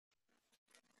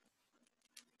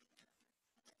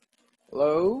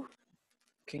Hello?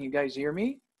 Can you guys hear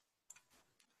me?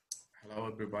 Hello,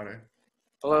 everybody.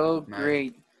 Hello, Night.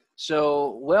 great.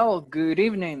 So, well, good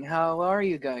evening. How are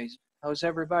you guys? How's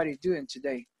everybody doing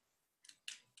today?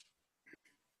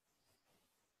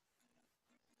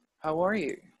 How are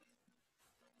you?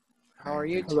 How are Fine,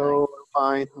 you thank you. tonight?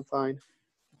 Hello, I'm fine.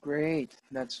 Great.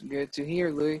 That's good to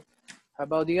hear, Louis. How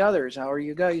about the others? How are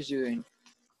you guys doing?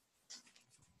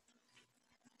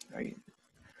 Are you,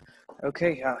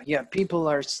 okay, yeah, people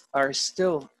are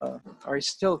still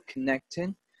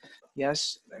connecting.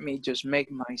 Yes, let me just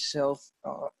make myself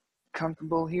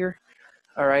comfortable here.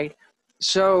 All right.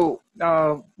 So,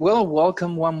 we'll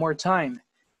welcome one more time.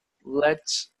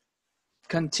 Let's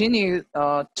continue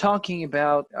talking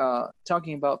about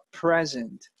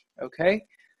present. Okay.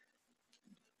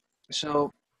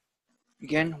 So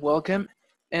again, welcome,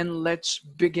 and let's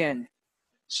begin.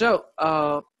 So,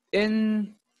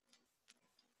 in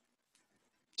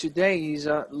today's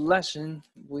lesson,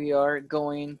 we are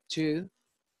going to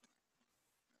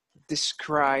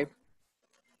describe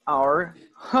our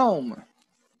home.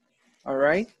 All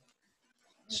right.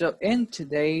 So in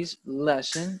today's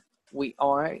lesson, we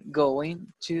are going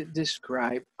to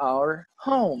describe our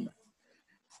home.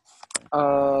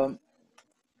 Um,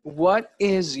 what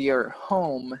is your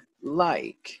home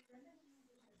like?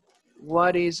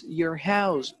 What is your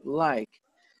house like?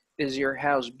 Is your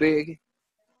house big?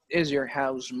 Is your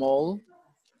house small?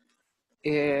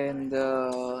 And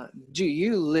do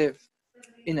you live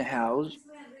in a house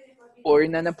or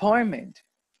in an apartment?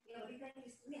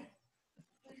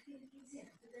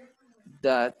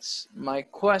 That's my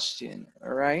question.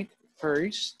 All right.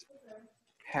 First,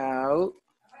 how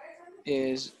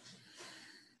is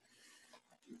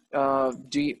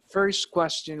the first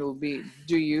question will be,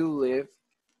 do you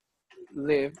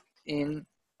live in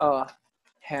a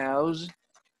house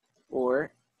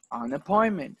or an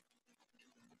apartment?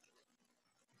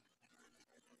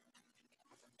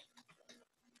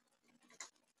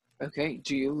 Okay,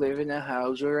 do you live in a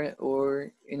house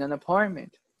or in an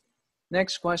apartment?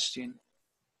 Next question.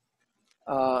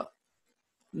 Uh,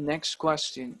 next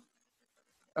question.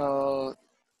 Uh,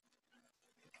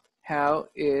 how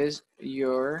is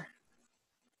your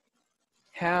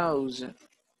house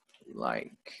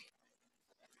like?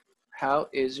 How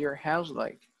is your house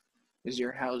like? Is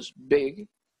your house big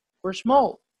or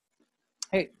small?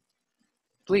 Hey,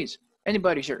 please,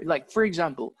 anybody share. Like, for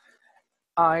example,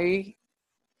 I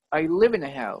I live in a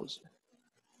house,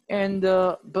 and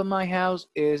but my house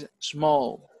is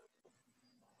small.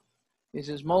 It's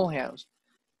a small house,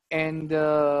 and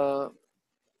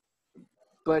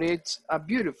but it's a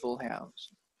beautiful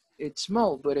house. It's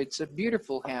small, but it's a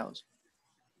beautiful house.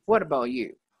 What about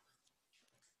you?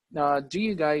 Do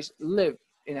you guys live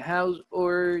in a house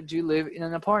or do you live in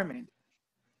an apartment?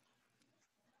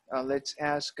 Let's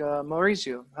ask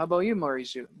Mauricio. How about you,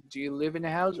 Mauricio? Do you live in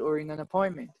a house or in an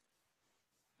apartment?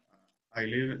 I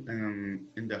live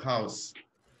in the house.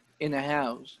 In a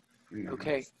house. In the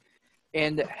Okay. house.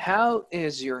 And how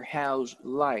is your house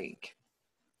like?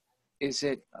 Is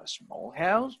it a small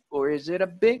house or is it a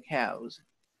big house?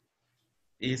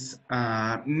 It's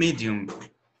a medium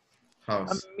A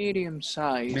house. medium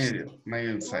sized.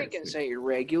 Medium We size. can say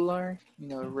regular,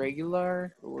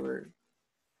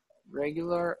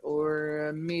 regular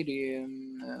or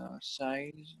medium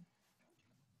size.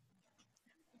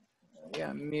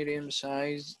 Yeah, medium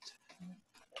sized.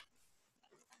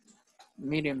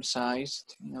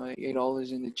 It all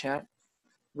is in the chat.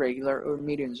 Regular or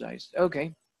medium sized.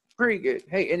 Okay, pretty good.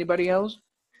 Hey, anybody else?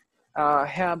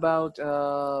 How about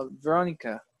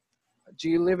Veronica? Do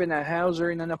you live in a house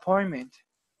or in an apartment?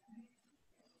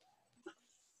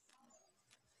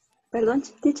 Pardon,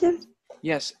 teacher?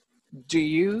 Yes. Do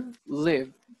you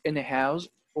live in a house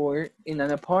or in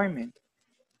an apartment?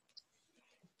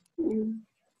 Mm,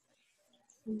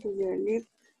 do you live?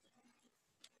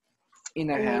 In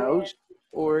a Uh, house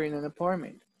or in an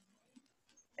apartment?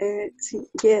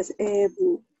 yes,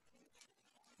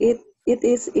 it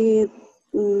is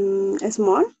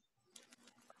small.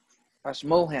 A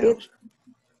small It house.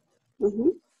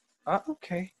 mhm.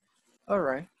 Okay. All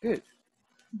right. Good.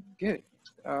 Good.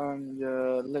 And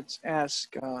let's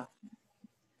ask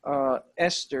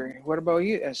Esther. What about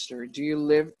you, Esther? Do you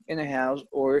live in a house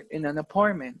or in an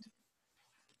apartment?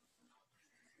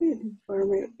 For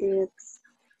me it's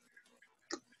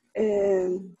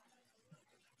um,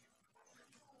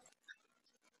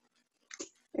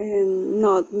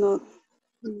 not no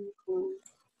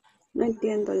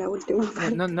entiendo la última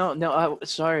No, no, parte. no, no.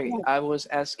 Sorry, No. I was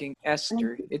asking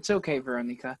Esther. It's okay,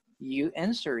 Veronica. You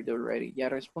answered already. Ya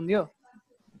respondió.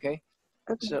 Okay.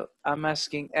 Okay. So I'm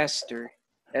asking Esther.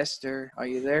 Esther, are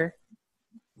you there?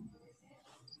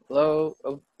 Hello?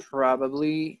 Oh,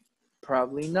 probably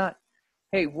not.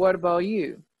 Hey, what about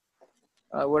you?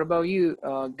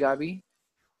 Gabby?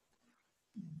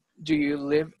 Do you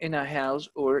live in a house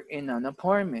or in an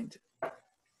apartment?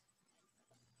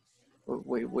 Oh,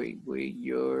 wait,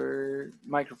 your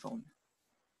microphone.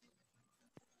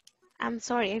 I'm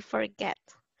sorry, I forget.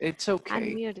 It's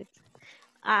okay. Unmuted.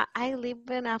 I live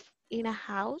in a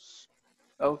house.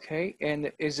 Okay, and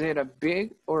is it a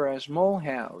big or a small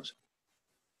house?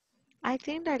 I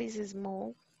think that is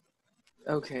small.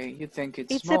 Okay, you think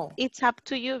it's It's a small. it's up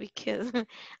to you because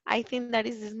I think that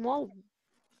is small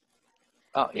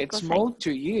It's because I small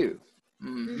to you.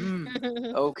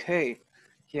 Mm-hmm. Okay.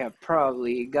 Yeah,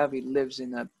 probably Gabi lives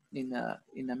in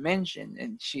a mansion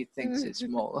and she thinks it's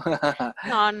small.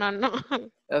 no.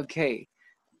 Okay,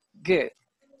 good.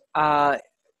 Uh,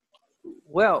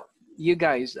 well, you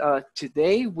guys,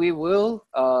 today we will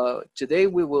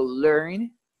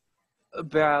learn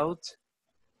about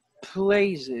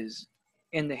places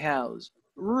in the house,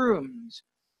 rooms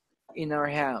in our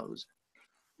house.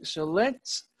 So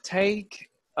let's take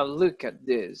a look at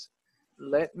this.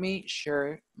 Let me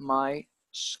share my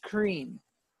screen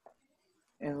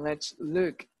and let's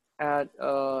look at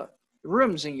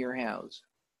rooms in your house.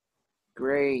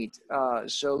 Great.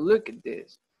 So look at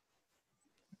this.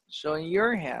 So in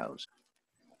your house,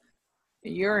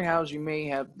 you may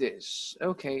have this.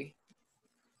 Okay.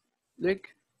 Look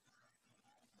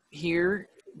here.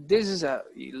 This is a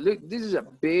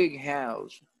big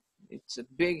house. It's a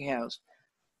big house.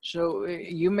 So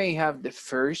you may have the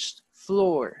first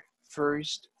floor.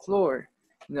 First floor.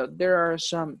 There are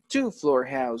some two-floor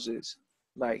houses,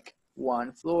 like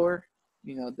one floor,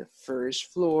 the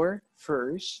first floor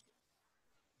first,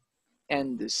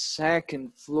 and the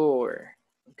second floor.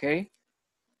 Okay?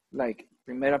 Like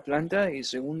primera planta y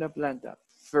segunda planta.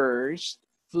 First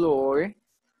floor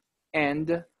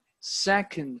and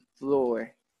second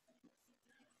floor.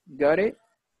 Got it?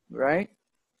 Right?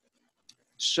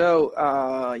 So,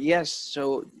 yes,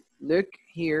 so look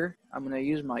here. I'm gonna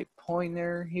use my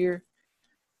pointer here.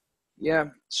 Yeah,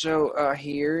 so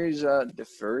here is the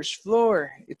first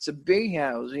floor. It's a big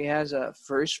house. It has a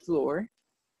first floor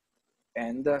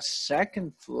and a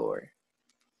second floor.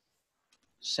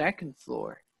 Second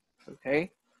floor,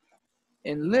 okay?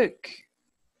 And look,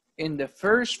 in the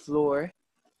first floor,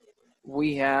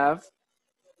 we have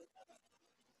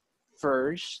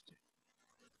first,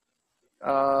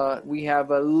 we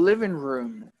have a living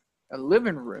room. A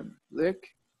living room. Look,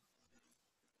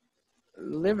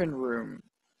 living room.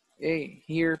 Hey,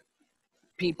 here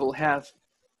people have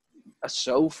a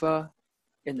sofa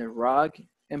and a rug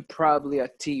and probably a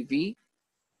TV.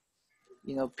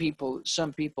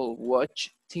 Some people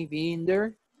watch TV in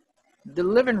there. The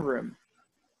living room,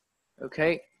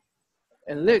 okay?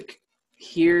 And look,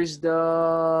 here's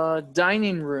the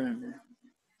dining room,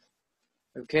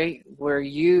 okay? Where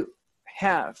you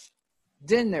have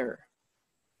dinner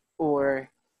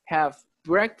or have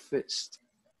breakfast.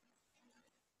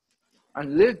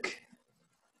 And look,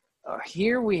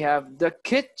 here we have the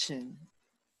kitchen.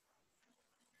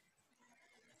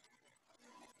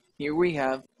 Here we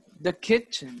have the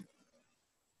kitchen.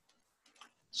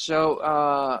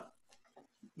 So,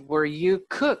 where you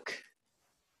cook,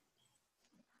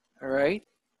 all right?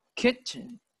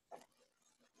 Kitchen.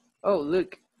 Oh,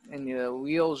 look, and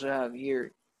we also have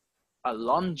here a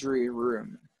laundry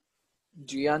room.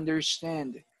 Do you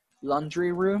understand?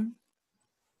 Laundry room?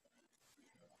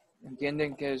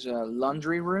 ¿Entienden qué es a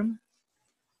laundry room?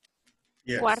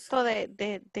 Yes. Cuarto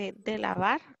de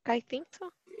lavar, I think so.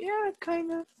 Yeah,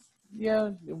 kind of. Yeah,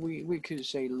 we could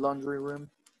say laundry room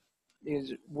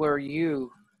is where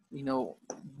you know,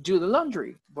 do the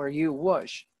laundry, where you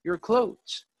wash your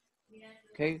clothes.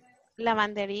 Okay?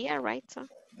 Lavandería, right? So.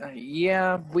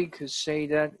 Yeah, we could say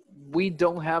that we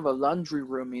don't have a laundry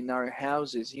room in our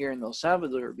houses here in El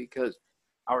Salvador because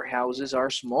our houses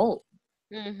are small,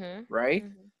 Mm-hmm. right?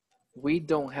 Mm-hmm. We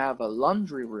don't have a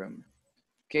laundry room.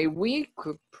 Okay, we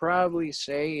could probably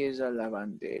say is a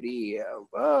lavanderia,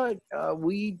 but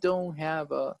we don't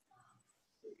have a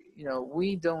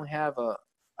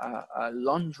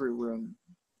laundry room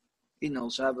in El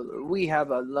Salvador. We have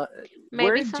Maybe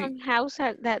where do some house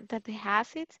that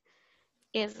has it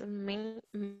is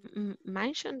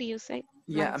mansion. Do you say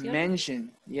yeah, a mansion?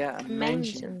 mansion. Yeah, a mansion.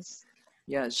 Mansions.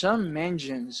 Yeah, some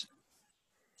mansions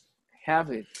have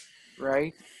it,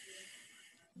 right?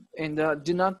 And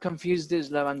do not confuse this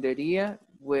lavanderia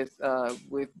with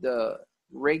the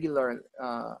regular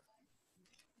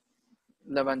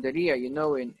lavanderia,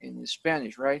 in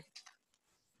Spanish, right?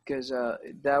 Because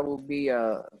that will be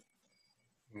like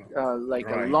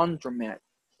a Right. laundromat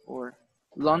or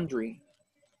laundry.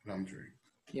 Laundry.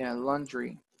 Yeah,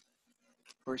 laundry.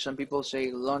 Or some people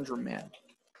say laundromat.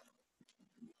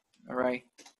 All right.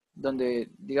 Donde,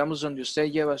 digamos, donde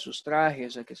usted lleva sus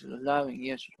trajes a que se los laven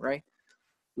y eso, right?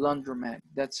 Laundromat.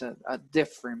 That's a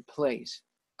different place.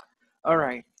 All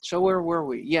right. So where were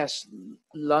we? Yes,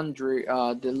 laundry.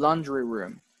 The laundry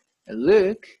room. And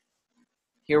look,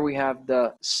 here we have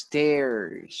the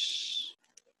stairs.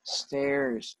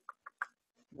 Stairs.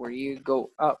 Where you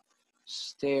go up.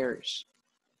 Stairs.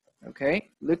 Okay.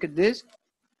 Look at this.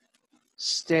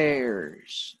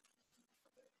 Stairs.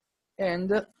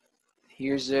 And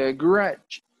here's a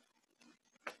garage.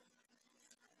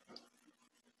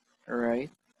 All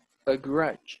right. A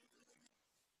garage.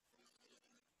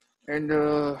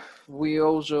 And we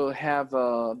also have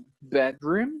a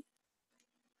bedroom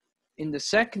in the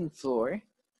second floor.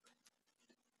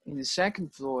 In the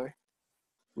second floor,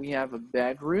 we have a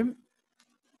bedroom,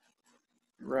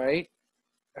 right?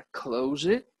 A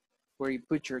closet where you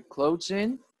put your clothes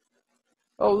in.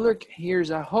 Oh, look, here's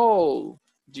a hole.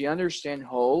 Do you understand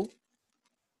hole?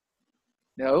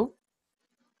 No?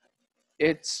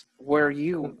 It's where El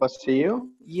you, pasillo.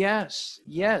 yes,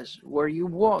 where you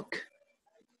walk.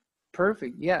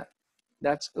 Perfect, yeah,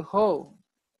 that's a hole.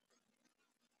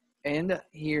 And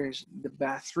here's the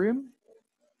bathroom.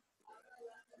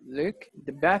 Look,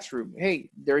 the bathroom. Hey,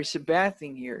 there is a bath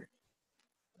in here.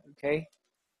 Okay.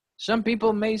 Some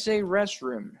people may say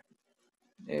restroom,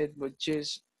 which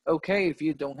is okay if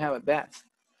you don't have a bath,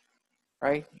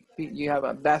 right? You have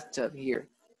a bathtub here.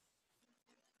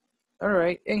 All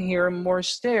right, and here are more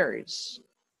stairs.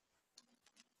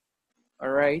 All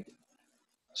right.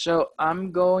 So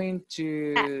I'm going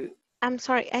to, I'm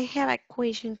sorry, I have a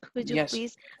question. Could you yes,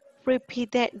 please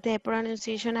repeat the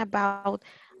pronunciation about,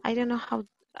 I don't know how,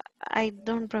 I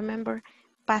don't remember,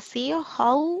 pasillo,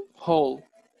 hole, hole,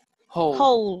 hole.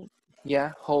 hole,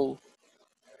 Yeah, hole.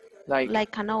 Like,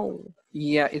 like an O,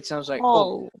 yeah, it sounds like, oh,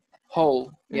 hole.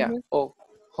 hole. Yeah, oh,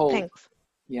 hole. Thanks.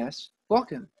 Yes,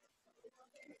 welcome.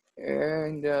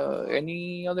 And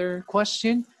any other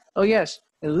question? Oh, yes.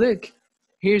 And look,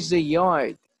 here's the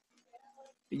yard.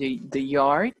 The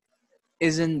yard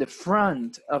is in the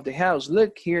front of the house.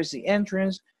 Look, here's the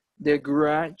entrance, the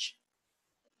garage.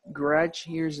 Garage,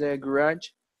 here's the garage.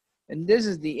 And this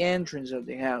is the entrance of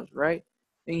the house, right?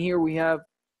 And here we have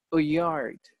a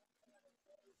yard.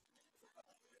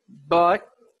 But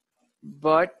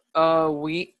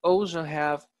we also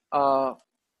have a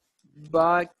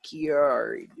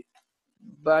backyard.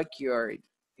 Backyard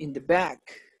in the back,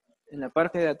 en la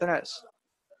parte de atrás.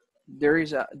 There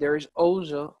is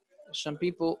also, some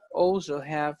people also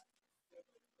have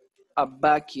a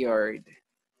backyard.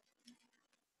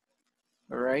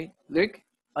 All right, look,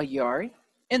 a yard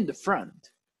in the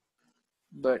front,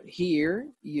 but here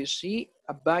you see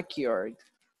a backyard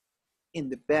in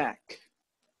the back.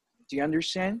 Do you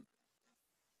understand?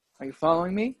 Are you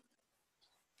following me?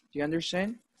 Do you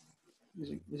understand?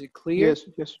 Is it clear? Yes,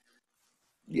 yes.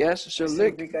 Yes, so ¿Qué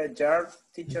look. significa yard,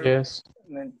 teacher? Yes.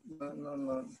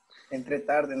 No. Entre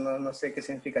tarde, no sé qué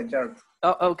significa yard.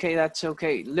 Oh, okay, that's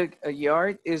okay. Look, a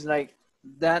yard is like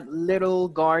that little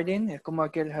garden, es como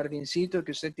aquel jardincito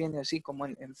que usted tiene así como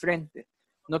enfrente.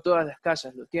 No todas las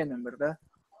casas lo tienen, ¿verdad?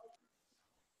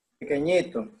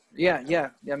 Pequeñito.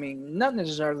 Yeah. I mean, not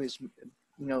necessarily,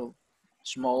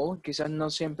 small. Quizás no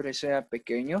siempre sea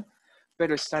pequeño,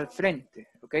 pero está al frente,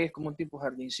 ¿ok? Es como un tipo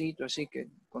jardincito así que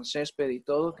con césped y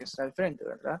todo que está al frente,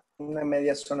 ¿verdad? Una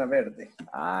media zona verde.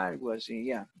 Algo así,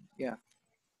 yeah.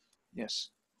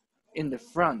 Yes. In the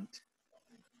front,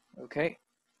 okay?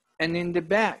 And in the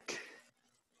back,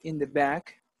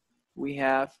 we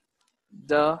have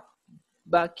the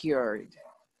backyard,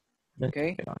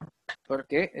 okay?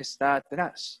 Porque está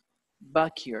atrás,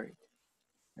 backyard,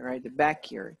 all right? The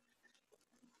backyard,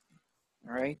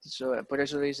 all right? So por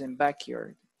eso dicen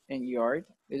backyard, and yard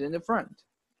is in the front.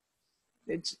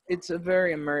 It's a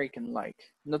very American-like.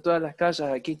 No todas las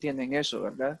casas aquí tienen eso,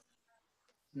 ¿verdad?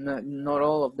 Not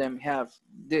all of them have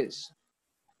this.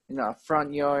 A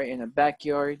front yard and a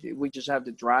backyard. We just have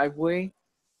the driveway.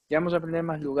 Ya vamos a aprender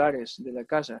más lugares de la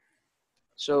casa.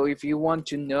 So if you want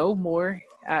to know more,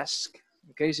 ask.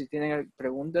 Okay, si tienen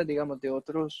preguntas, digamos, de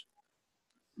otros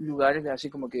lugares, así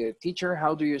como que, teacher,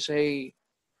 how do you say,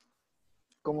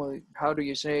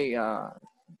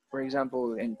 for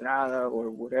example, entrada or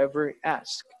whatever,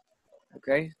 ask.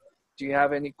 Okay, do you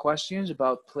have any questions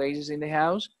about places in the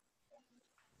house?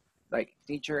 Like,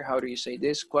 teacher, how do you say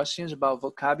this? Questions about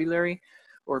vocabulary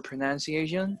or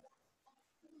pronunciation?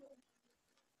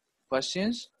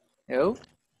 Questions? No?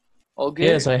 All good?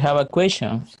 Yes, I have a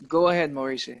question. Go ahead,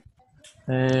 Mauricio.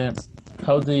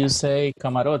 How do you say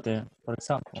camarote, for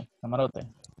example? Camarote.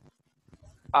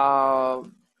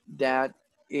 That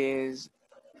is,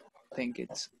 I think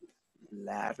it's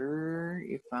ladder,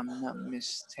 if I'm not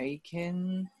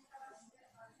mistaken.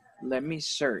 Let me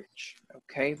search,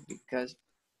 okay? Because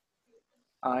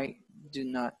I do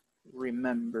not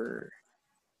remember.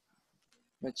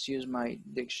 Let's use my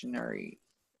dictionary.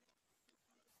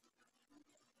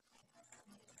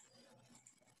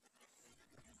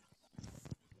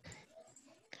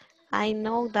 I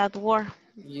know that word.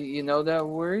 You know that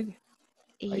word?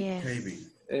 Yes.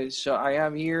 So I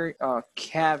have here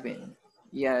cabin.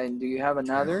 Yeah, and do you have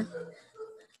another?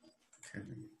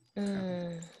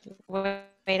 Mm,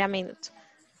 wait a minute.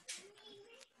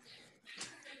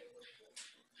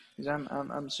 Because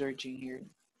I'm searching here.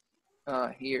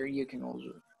 Here you can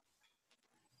also.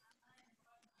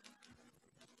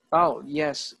 Oh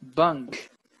yes, bunk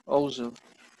also.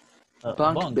 Bunk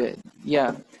Bunk. bed.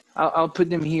 Yeah, I'll put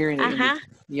them here in the Uh-huh.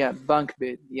 yeah, bunk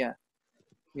bed. Yeah,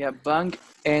 yeah, bunk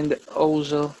and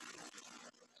also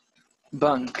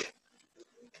bunk.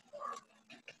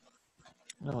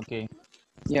 Okay.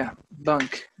 Yeah,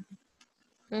 bunk.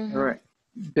 All Mm-hmm. right,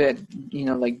 bed. You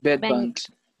know, like bed Bank.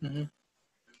 bunks.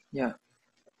 Yeah,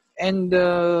 and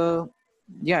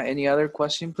yeah. Any other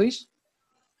question, please?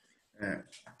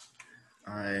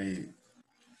 I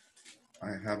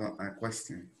I have a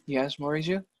question. Yes,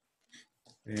 Mauricio.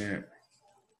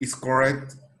 Is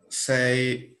correct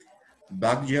say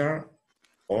backyard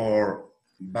or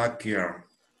backyard?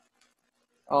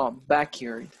 Oh,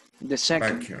 backyard. The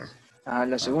second. Backyard.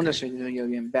 La segunda Okay. se oyó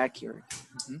bien, backyard.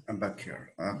 And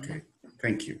backyard. Okay.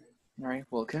 Thank you. All right,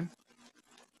 welcome.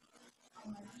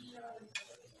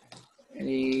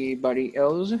 Anybody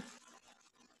else?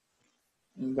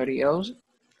 Anybody else?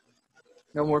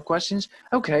 No more questions?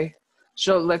 Okay.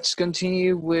 So let's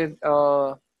continue with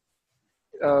the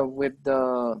with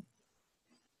the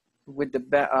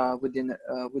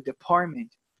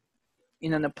apartment.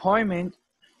 In an apartment,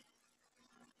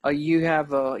 you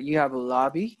have a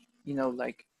lobby, you know,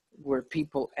 like where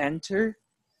people enter,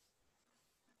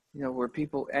 you know, where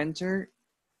people enter,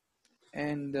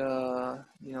 and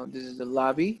you know, this is the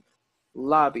lobby.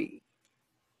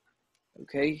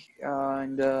 Okay,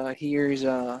 and here's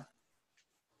a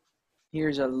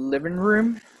living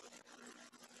room,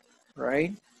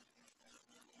 right?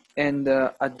 And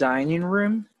a dining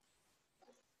room,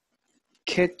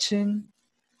 kitchen,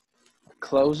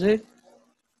 closet,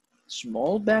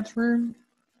 small bathroom,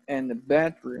 and a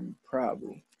bedroom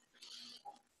probably.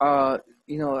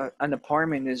 You know, an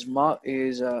apartment is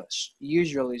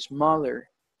usually smaller.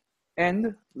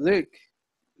 And look,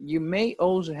 you may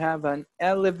also have an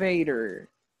elevator,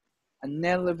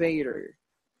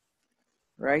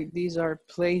 right? These are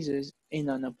places in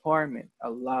an apartment: a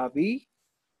lobby,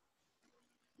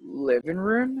 living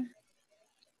room,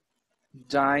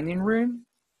 dining room,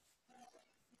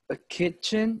 a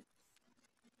kitchen,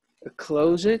 a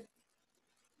closet,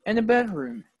 and a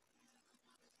bedroom.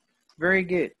 Very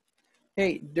good.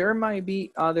 Hey, there might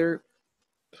be other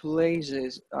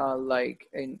places like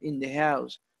in the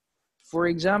house. For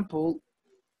example,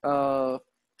 uh,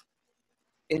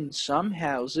 in some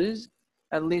houses,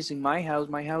 at least in my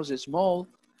house is small,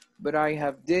 but I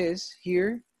have this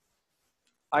here.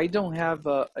 I don't have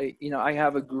you know, I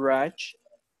have a garage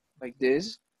like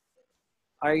this.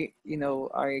 You know,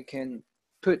 I can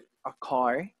put a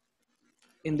car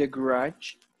in the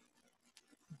garage,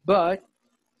 but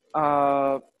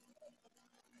uh,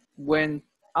 when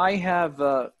I have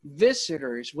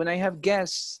visitors, when I have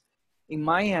guests in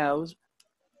my house,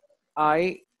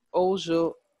 I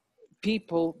also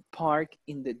people park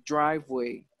in the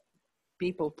driveway.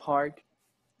 People park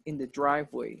in the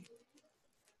driveway.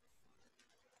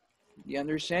 You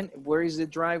understand? Where is the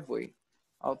driveway?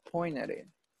 I'll point at it.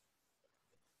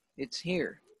 It's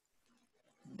here.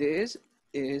 This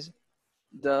is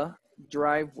the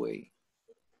driveway.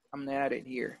 I'm gonna add it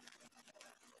here.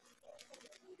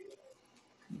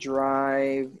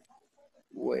 Driveway.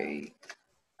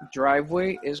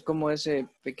 Driveway es como ese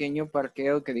pequeño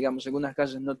parqueo que, digamos, algunas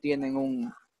casas no tienen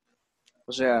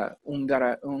o sea, un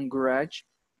garage,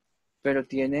 pero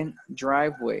tienen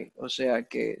driveway, o sea,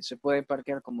 que se puede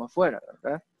parquear como afuera,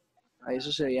 ¿verdad? A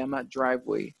eso se llama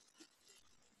driveway.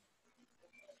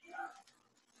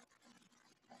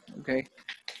 ¿Ok?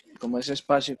 Como ese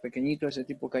espacio pequeñito, ese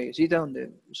tipo de callecita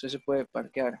donde usted se puede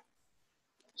parquear.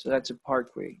 So that's a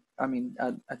parkway. I mean,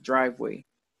 a driveway.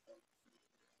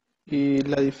 ¿Y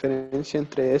la diferencia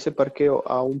entre ese parqueo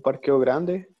a un parqueo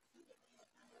grande?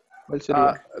 ¿Cuál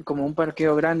sería? Como un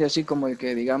parqueo grande, así como el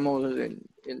que, digamos, el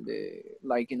de,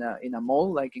 like in a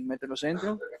mall, like in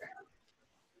Metrocentro.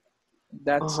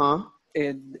 That's Ajá.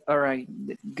 it. All right,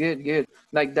 good.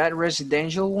 Like that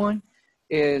residential one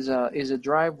is a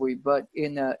driveway, but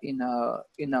in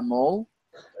a mall,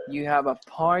 you have a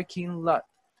parking lot.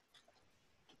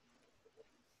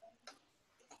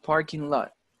 Parking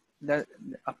lot. That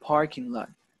a parking lot.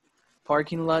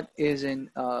 Parking lot is in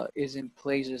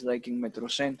places like in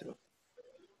Metrocentro.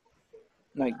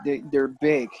 Like they're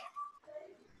big.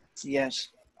 Yes.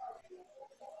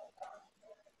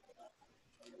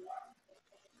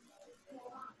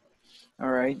 All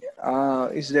right.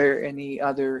 Is there any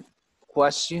other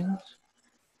questions?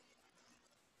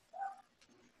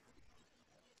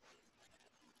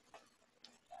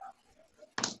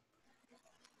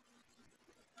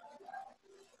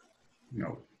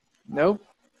 No, No?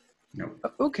 no.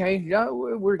 Okay, yeah,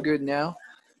 we're good now.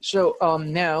 So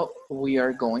now we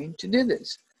are going to do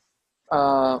this.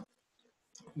 Uh,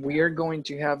 we are going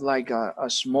to have like a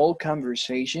small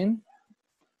conversation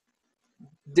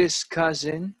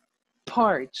discussing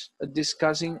parts,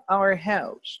 discussing our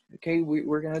house. Okay,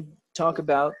 we're gonna talk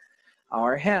about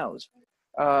our house.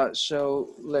 So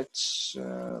let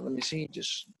me see,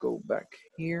 just go back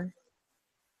here.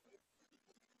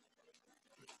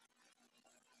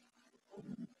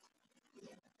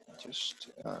 Just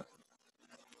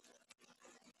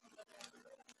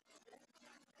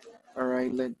all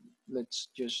right. Let's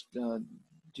just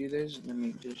do this.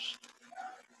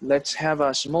 Let's have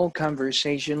a small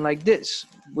conversation like this.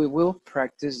 We will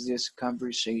practice this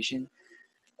conversation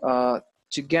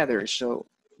together. So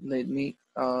let me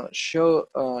show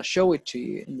it to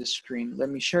you in the screen. Let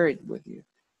me share it with you.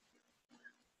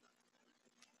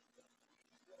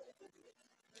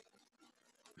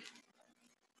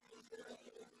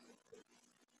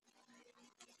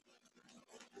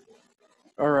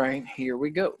 All right, here we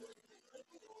go.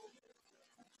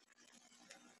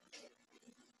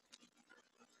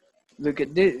 Look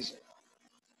at this.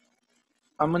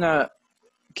 I'm gonna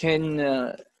can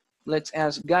let's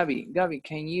ask Gabi. Gabi,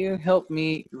 can you help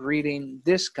me reading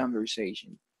this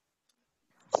conversation?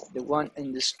 The one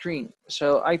in the screen.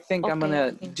 So I think I'm gonna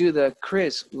Okay. do the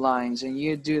Chris lines and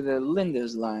you do the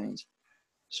Linda's lines.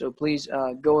 So please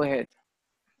go ahead.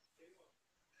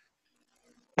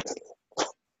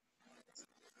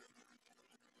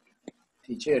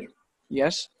 Teacher,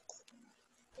 Yes.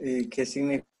 ¿qué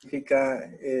significa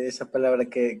esa palabra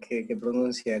que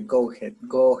pronuncia go ahead?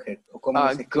 Go ahead. ¿O cómo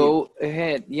se escribe? Go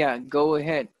ahead. Yeah, go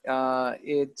ahead.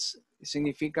 It's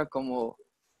significa como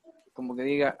que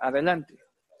diga adelante.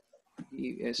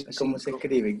 Y es ¿Y así. cómo se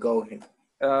escribe? Go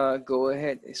ahead. Go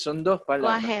ahead. Son dos Go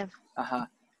palabras. ahead. Ajá.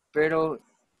 Pero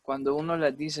cuando uno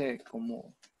las dice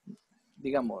como,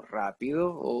 digamos, rápido,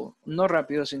 o no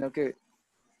rápido, sino que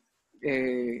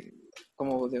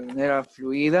como de manera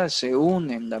fluida, se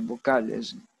unen las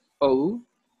vocales O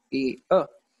y E.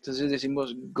 Entonces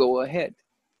decimos go ahead.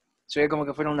 Se ve como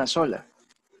que fuera una sola.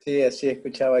 Sí, así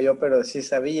escuchaba yo, pero sí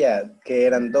sabía que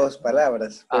eran dos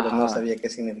palabras, pero no Ajá. sabía qué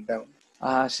significaban.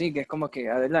 Sí, que es como que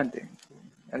adelante,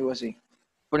 algo así.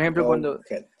 Por ejemplo, Go cuando,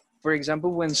 ahead. for example,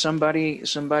 when somebody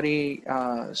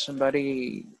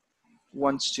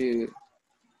wants to,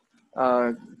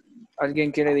 uh,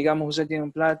 alguien quiere, digamos, usted tiene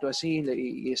un plato así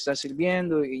y está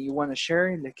sirviendo y you want to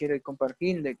share, le quiere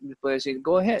compartir, le puede decir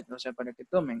go ahead, o sea, para que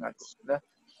tomen algo, ¿verdad?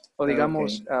 O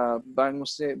digamos, Ok.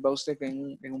 va usted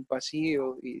en un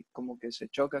pasillo y como que se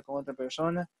choca con otra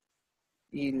persona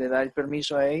y le da el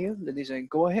permiso a ellos, le dicen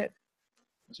go ahead,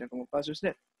 o sea, como pase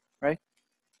usted, right?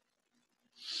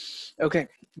 Okay,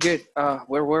 good.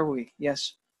 Where were we?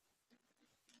 Yes,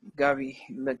 Gabi,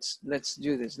 let's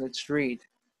do this. Let's read.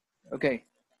 Okay,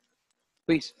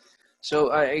 please.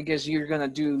 So I guess you're gonna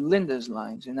do Linda's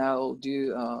lines, and I'll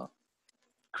do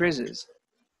Chris's.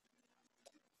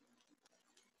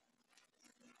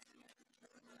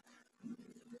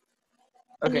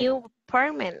 Okay. A new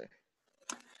apartment.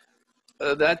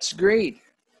 That's great.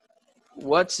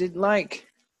 What's it like?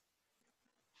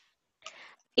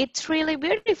 It's really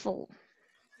beautiful.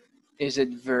 Is it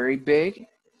very big?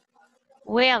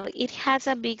 Well, it has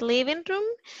a big living room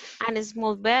and a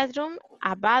small bedroom,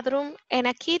 a bathroom, and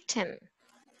a kitchen.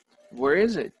 Where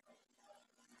is it?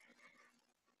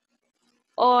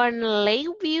 On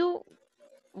Lakeview,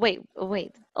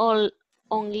 on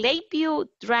Lakeview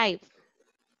Drive.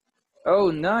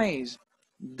 Oh, nice.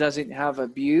 Does it have a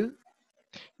view?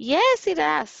 Yes, it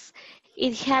does.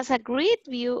 It has a great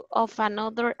view of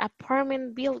another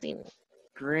apartment building.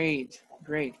 Great,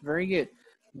 great, very good.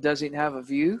 Does it have a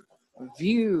view?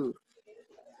 View.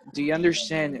 Do you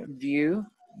understand view?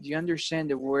 Do you understand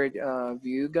the word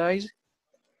view, guys?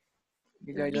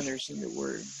 You guys understand the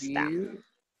word Vista. view?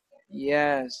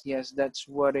 Yes, yes, that's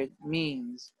what it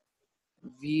means.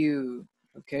 View,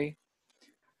 okay?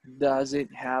 Does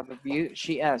it have a view?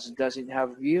 She asks, does it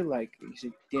have a view? Like,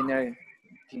 tiene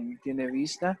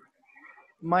vista?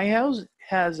 My house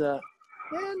has a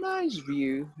nice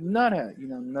view. Not a,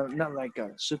 not like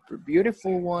a super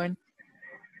beautiful one,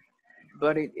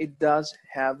 but it does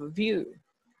have a view,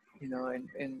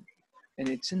 and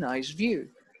it's a nice view.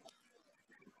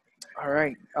 All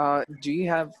right. Do you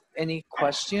have any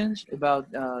questions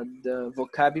about the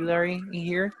vocabulary in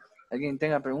here? ¿Alguien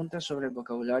tenga preguntas sobre el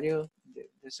vocabulario de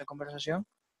esta conversación?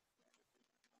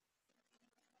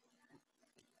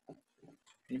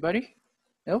 Anybody?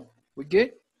 No? We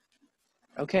good?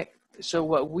 Okay. So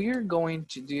what we're going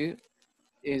to do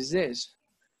is this.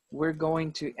 We're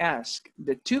going to ask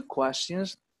the two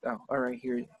questions. Oh, all right.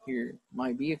 Here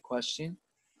might be a question.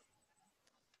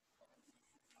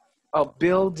 Oh,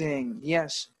 building.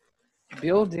 Yes.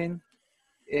 Building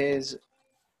is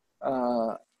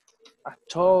a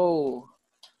tall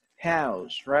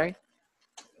house, right?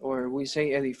 Or we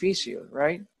say edificio,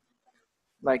 right?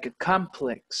 Like a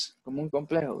complex, como un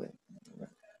complejo.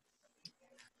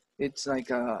 It's like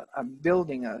a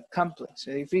building, a complex,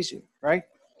 edificio, right?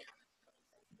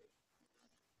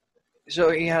 So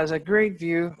it has a great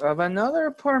view of another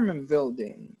apartment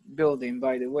building,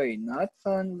 by the way. Not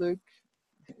fun, look.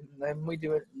 No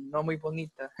muy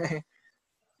bonita.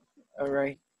 All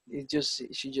right.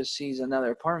 She just sees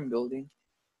another apartment building.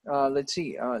 Let's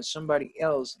see. Somebody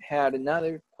else had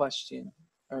another question.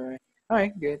 All right. All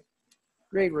right. Good.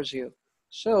 Great, Rocio.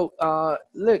 So,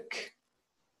 look.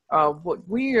 What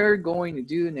we are going to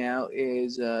do now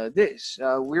is this.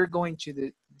 We're going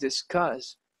to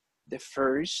discuss the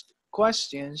first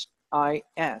questions I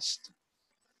asked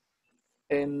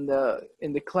in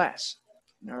the class.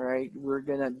 All right. We're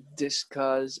gonna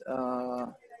discuss.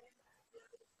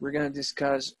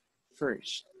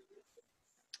 First.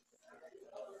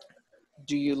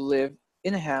 Do you live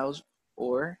in a house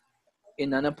or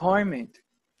in an apartment?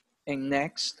 And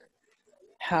next,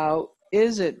 how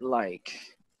is it like?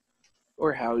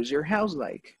 Or how is your house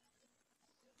like?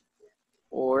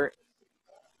 Or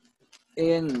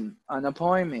in an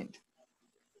apartment,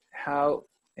 how,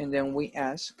 and then we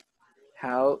ask,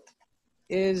 how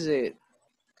is it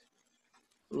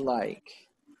like?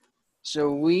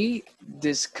 So we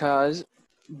discuss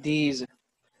these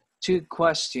two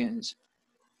questions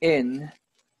in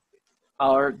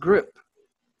our group,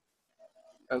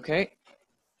 okay?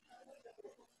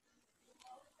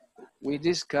 We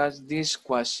discuss these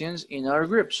questions in our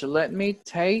group. So let me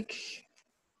take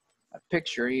a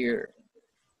picture here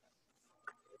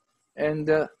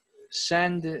and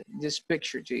send this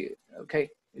picture to you, okay?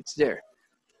 It's there.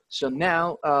 So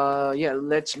now, yeah,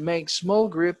 let's make small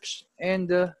groups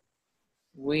and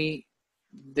we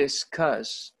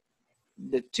discuss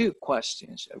the two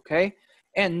questions, okay?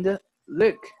 And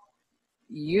look,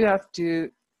 you have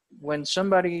to, when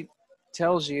somebody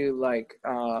tells you like,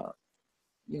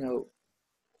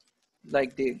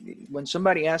 like when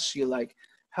somebody asks you like,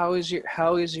 how is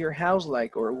your house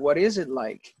like, or what is it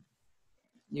like?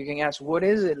 You can ask, what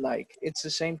is it like? It's the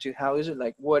same to how is it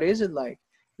like? What is it like?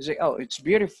 You say, oh, it's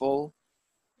beautiful.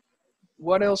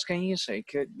 What else can you say?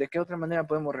 ¿De qué otra manera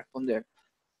podemos responder?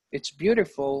 It's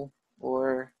beautiful,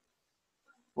 or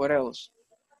what else?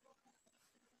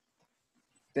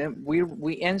 Then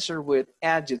we answer with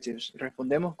adjectives.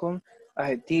 Respondemos con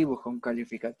adjetivos, con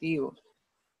calificativos.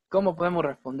 ¿Cómo podemos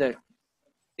responder?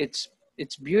 It's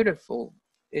beautiful.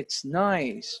 It's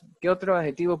nice. ¿Qué otro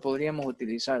adjetivo podríamos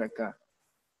utilizar acá?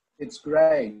 It's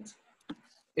great.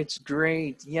 It's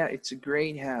great. Yeah, it's a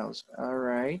great house. All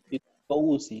right. It's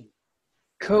cozy.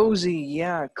 Cozy.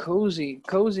 Yeah, cozy.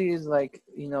 Cozy is like,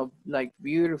 like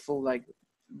beautiful, like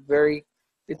very,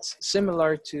 it's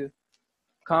similar to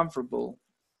comfortable.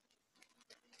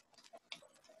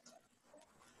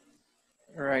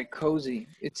 All right, cozy.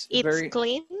 It's very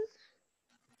clean.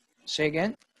 Say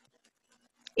again?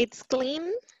 It's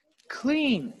clean.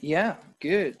 Clean. Yeah,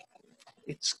 good.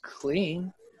 It's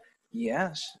clean.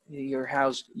 Yes. Your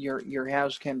house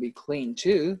can be clean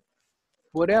too.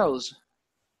 What else?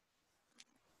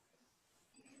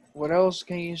 What else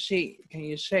can you see? Can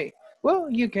you say? Well,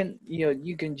 you can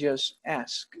just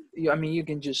ask. I mean, you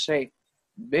can just say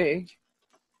big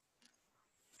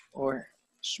or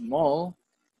small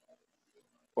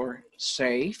or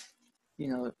safe.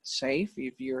 Safe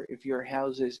if your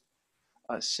house is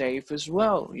safe as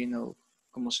well,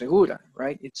 como segura,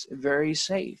 right? It's very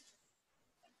safe,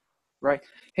 right?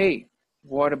 Hey,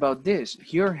 what about this?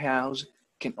 Your house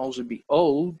can also be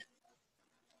old,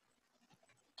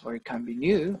 or it can be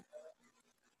new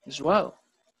as well,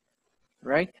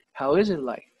 right? How is it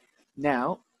like?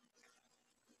 Now,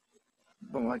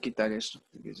 vamos a quitar esto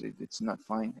because it's not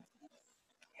fine.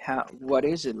 what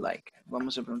is it like?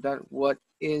 Vamos a preguntar, what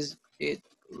is it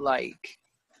like?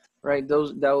 Right,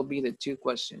 that will be the two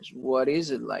questions. What is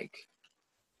it like?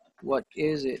 What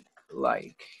is it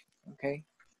like? Okay,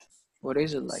 what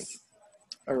is it like?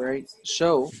 All right,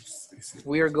 so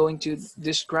we are going to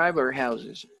describe our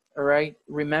houses. All right,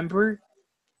 remember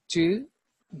to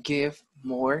give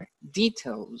more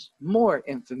details, more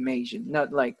information,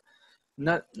 not like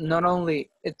not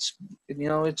only it's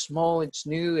it's small, it's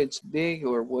new, it's big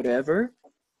or whatever.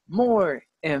 More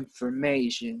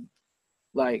information,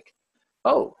 like,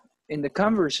 oh, in the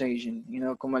conversation,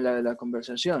 como la de la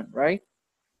conversación, right?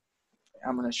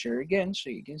 I'm gonna share again so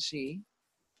you can see.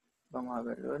 Vamos a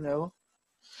verlo de nuevo.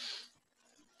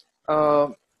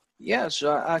 Yeah,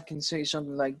 so I can say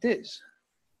something like this.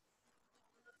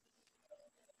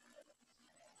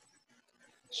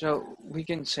 So we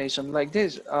can say something like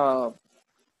this.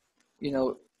 You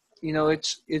know,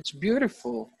 it's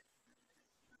beautiful,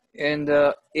 and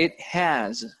it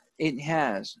has.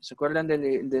 ¿Se acuerdan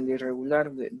del irregular,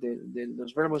 de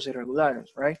los verbos irregulares,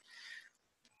 right?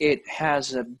 It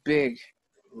has a big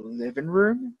living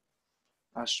room,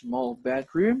 a small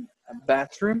bedroom, a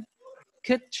bathroom,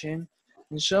 kitchen,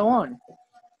 and so on.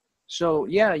 So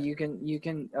yeah, you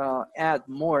can add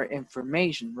more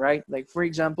information, right? Like for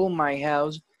example, my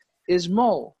house is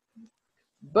small,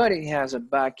 but it has a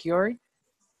backyard,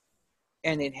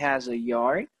 and it has a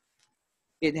yard.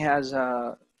 It has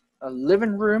a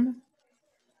living room,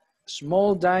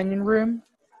 small dining room,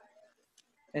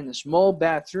 and a small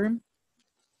bathroom,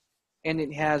 and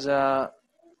it has a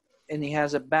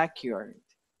backyard.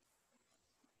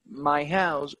 My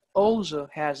house also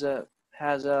has a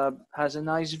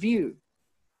nice view.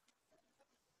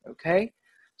 Okay,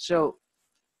 so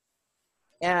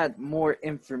add more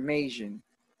information.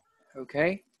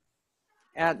 Okay,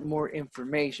 add more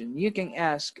information. You can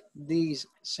ask these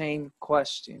same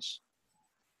questions.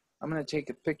 I'm going to take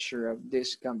a picture of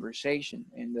this conversation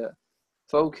and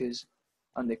focus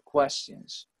on the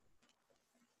questions.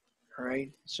 All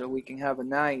right, so we can have a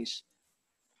nice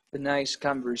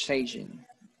conversation.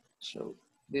 So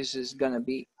this is gonna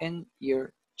be in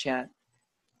your chat,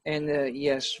 and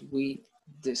yes, we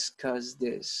discuss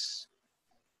this.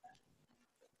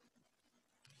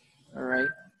 All right,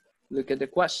 look at the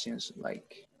questions.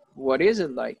 Like, what is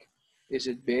it like? Is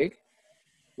it big?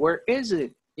 Where is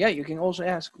it? Yeah, you can also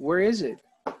ask, where is it?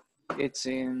 It's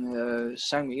in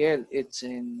San Miguel. It's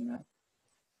in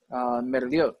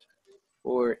Merliot,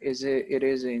 or it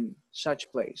is in such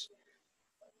place.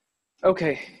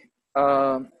 Okay.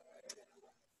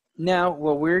 Now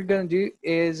what we're gonna do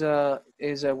is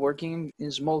working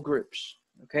in small groups.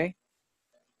 Okay.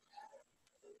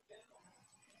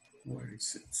 Where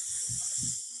is it?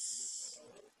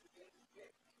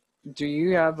 Do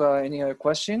you have any other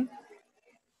question?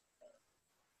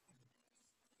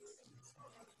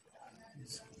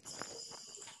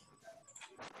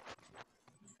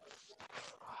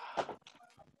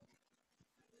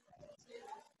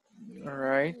 All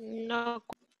right. No.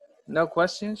 No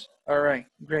questions? All right,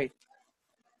 great.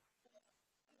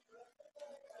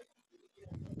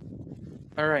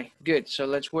 All right, good. So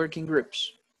let's work in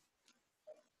groups.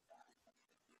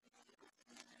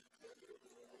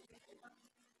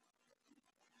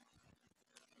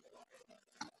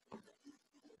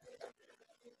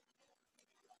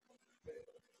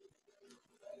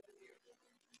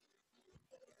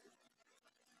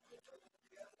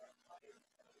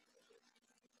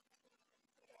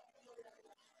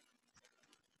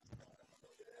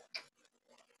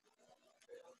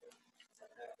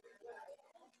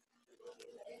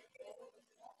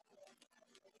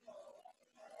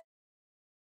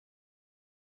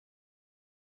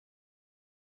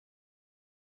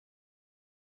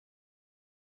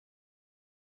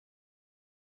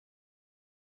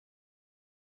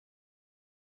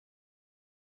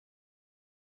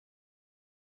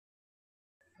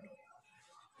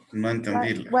 No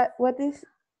entendí. What is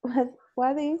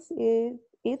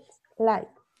it like?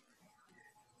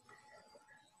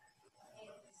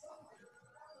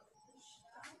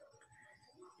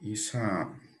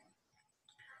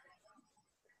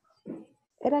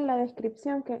 Era la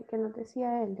descripción que nos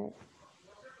decía él.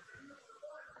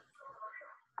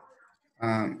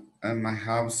 And my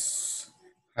house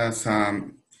has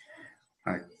a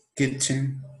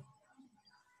kitchen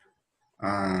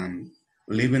and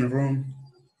living room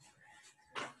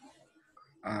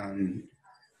and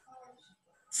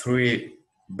 3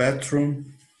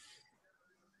 bedroom,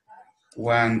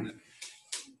 1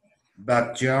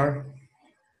 backyard,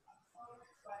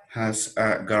 has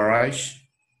a garage,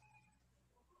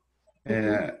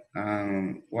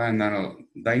 and 1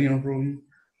 dining room,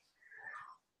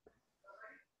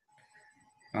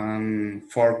 and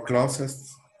 4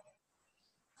 closets,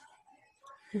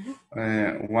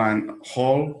 Mhm. 1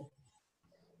 hall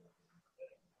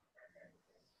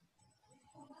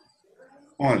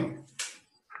only.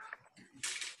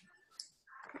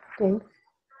 Okay.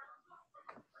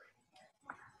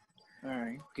 All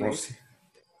right, good. Rosie.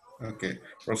 Okay,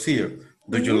 Rocio,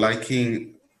 do you Mhm. like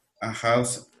in a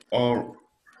house or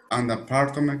an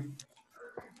apartment?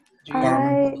 Do you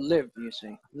Apartment? I live? You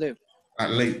say live.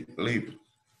 Live.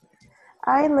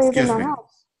 I live in Excuse a me.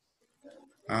 house.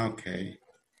 Okay.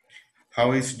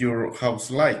 How is your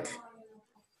house like?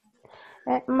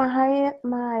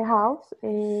 My house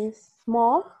is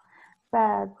small,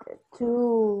 but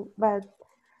but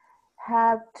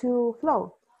have 2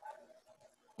 floors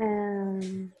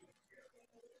and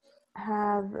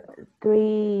have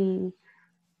 3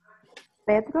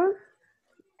 bedrooms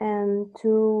and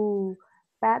 2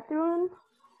 bathrooms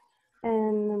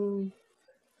and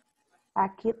a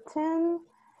kitchen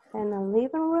and a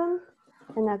living room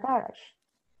and a garage.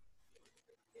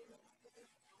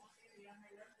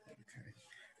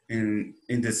 In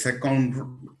the second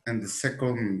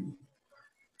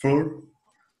floor,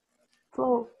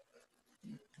 Floor,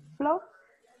 floor.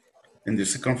 in the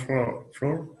second floor.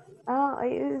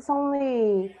 It's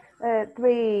only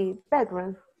 3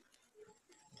 bedrooms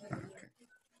Okay.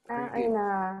 Pretty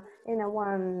good. in a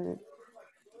 1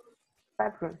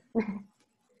 bathroom.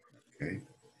 Okay.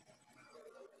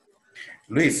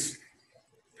 Luis,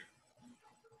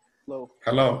 Hello.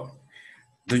 hello.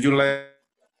 Do you like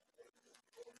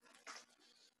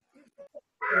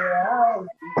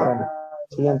Bueno,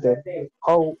 siguiente.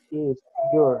 How is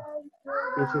your?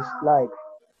 This is like.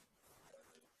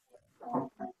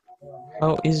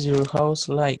 How is your house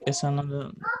like? Esa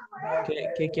no,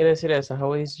 ¿qué quiere decir esa?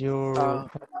 How is your Uh,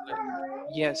 house like?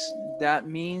 yes, that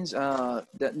means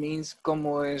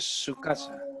cómo es su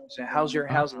casa. So how's your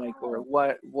Ah, house like, or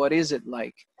what is it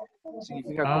like?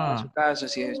 Significa cómo es ah, su casa,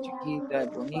 si es chiquita, es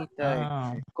bonita,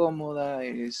 ah, es cómoda,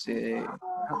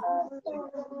 ajá, sí,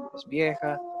 es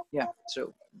vieja. Yeah,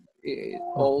 so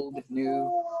oh, old, new,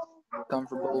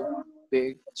 comfortable,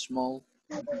 big, small.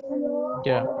 Mhm.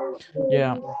 yeah,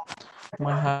 yeah.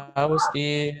 My house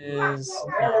is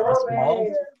small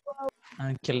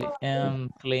and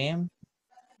clean.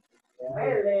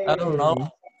 I don't know.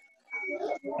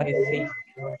 I think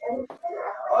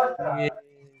it's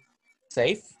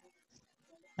safe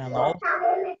and all.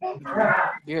 Okay,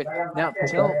 good. Now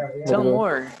tell Very good.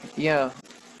 more. Yeah,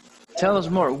 tell us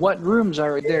more. What rooms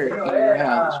are there in your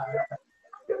house?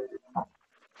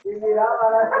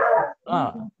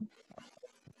 Ah,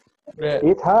 the,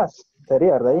 It has.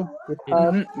 Sería, ¿verdad? It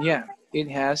has. Yeah, it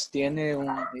has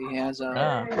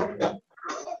ah,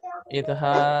 it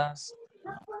has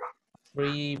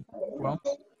 3 rooms.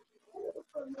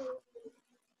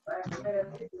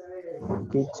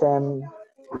 Kitchen,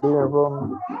 living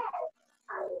room.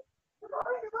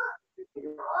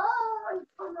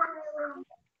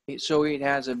 so it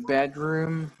has a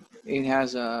bedroom, it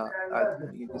has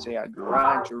you can say a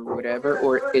garage or whatever,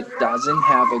 or it doesn't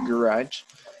have a garage.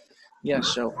 Yeah,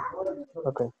 so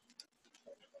Okay.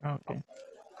 Okay.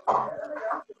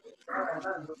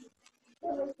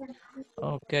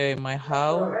 Okay, my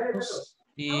house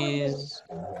is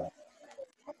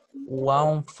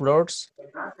 1 floors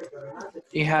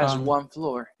it has and 1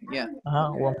 floor. Yeah,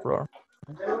 okay. 1 floor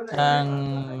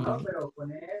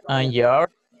and yard.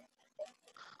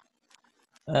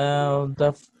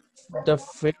 The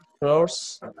first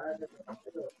floors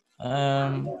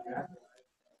um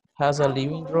has a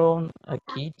living room, a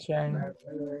kitchen,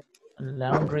 a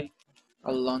laundry.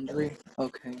 A laundry.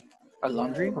 Okay. A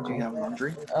laundry? Do you Okay. have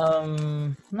laundry?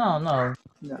 No, no,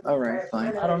 No. All right,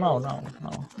 fine. I don't know, no.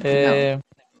 No,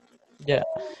 Yeah,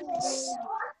 s-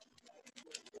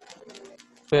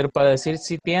 pero para decir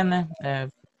si tiene,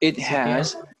 it si tiene,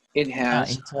 has. It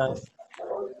has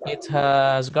it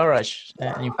has garage in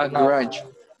a front. garage.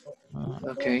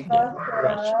 Okay, Yeah,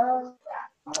 garage.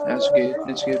 that's good.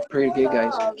 That's good. Pretty good,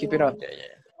 guys. Keep it up. Yeah,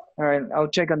 yeah. All right, I'll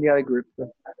check on the other group.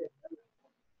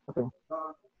 Okay.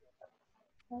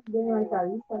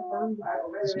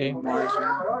 See, Marvin,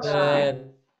 uh,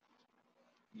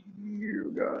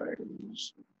 you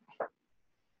guys.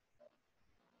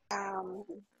 Um,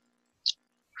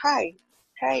 hi,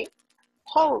 hey,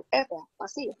 hold, Eva,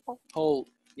 así, Hold.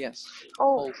 Yes.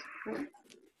 hold. Hold.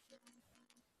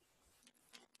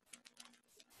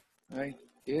 All right.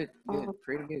 Good. Good.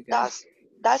 Pretty good, guys.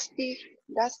 Does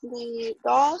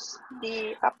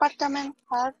the apartment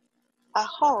have a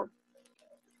hall?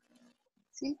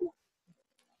 ¿Sí?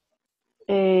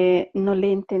 No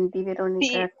le entendí,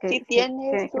 Verónica, Si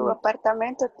tiene su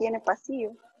apartamento, tiene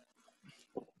pasillo.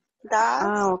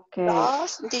 Okay.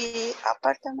 Does the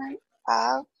apartment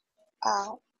have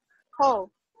a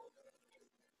hall?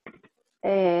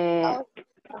 No,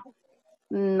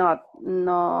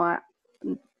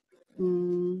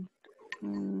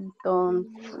 don't,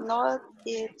 Not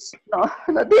it's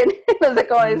no tiene, no sé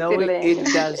cómo No, decirle en it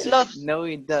inglés. doesn't. not No,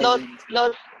 it not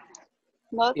doesn't.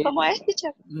 not It, como es,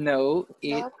 teacher. no,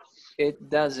 Not it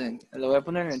doesn't. Lo voy a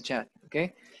poner en el chat, ¿ok?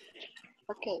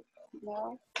 okay.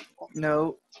 No.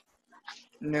 No,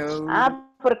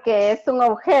 no. Porque es un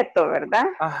objeto, ¿verdad?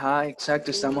 Ajá,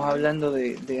 exacto. Estamos hablando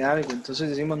de algo. Entonces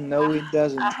decimos no, it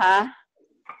doesn't. Ajá.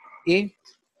 Y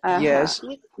Ajá. yes,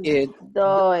 it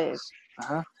Does.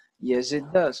 Ajá. Yes, it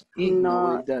does. Y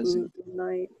no, it doesn't.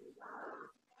 Good.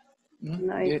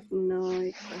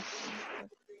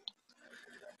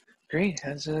 Great.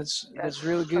 That's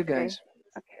really good, guys.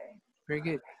 Okay. Very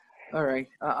good. All right.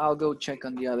 I'll go check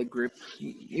on the other group.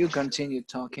 You continue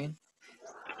talking.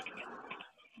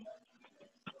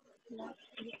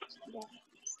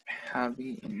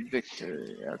 Javi and Victor.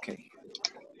 Okay.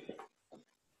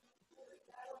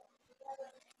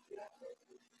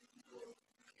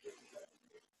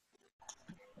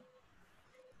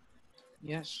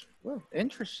 Yes. Well,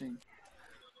 interesting.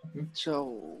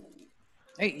 So,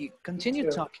 hey, you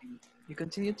continue talking. You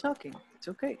continue talking. It's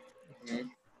okay.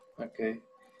 Ok.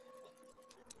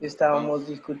 Estábamos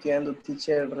discutiendo,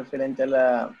 teacher, referente a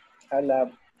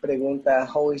la pregunta,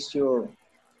 how is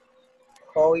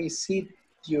it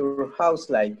your house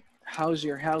like? How's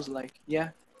your house like?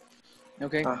 Yeah.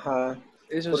 Okay. Ajá.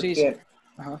 Eso sí. Porque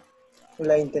Ajá.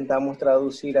 la intentamos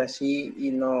traducir así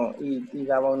y no, y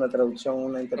daba una traducción,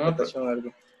 una interpretación,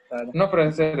 algo raro. No, pero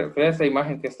esa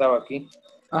imagen que estaba aquí.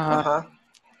 Ajá. Ajá.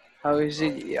 How is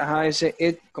it? Ajá, ese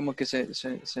it como que se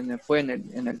me fue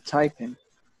en el typing.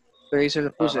 Pero ahí se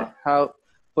lo puse. How,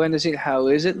 pueden decir how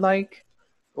is it like,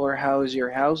 or how is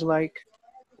your house like,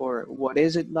 or what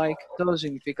is it like. Todo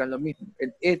significa lo mismo.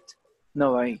 El it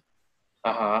no va ahí.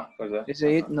 Ajá, ¿verdad?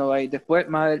 Ese it no va ahí. Después,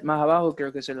 más abajo,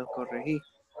 creo que se los corregí.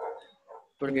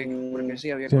 Porque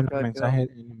sí, había Sí, en cortado.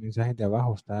 los mensajes de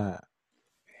abajo está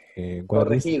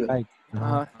what is it Corregido. like.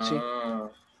 Ajá, sí.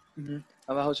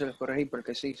 Abajo se los corregí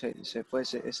porque sí, se fue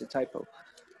ese typo.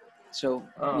 So,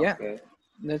 yeah, okay.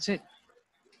 That's it.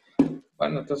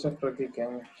 Bueno, entonces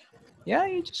practiquemos. Yeah,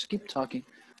 you just keep talking.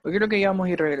 Yo creo que ya vamos a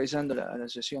ir regresando a la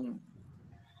sesión.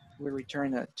 We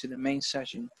return to the main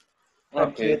session.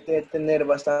 Aquí hay que tener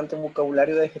bastante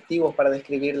vocabulario de adjetivos para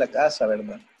describir la casa,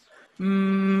 ¿verdad?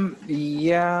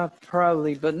 Yeah,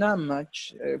 probably, but not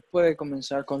much. Puede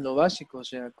comenzar con lo básico, o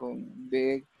sea, con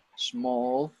big,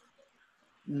 small,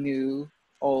 new,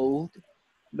 old.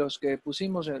 Los que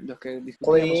pusimos, los que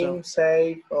discutíamos. Clean,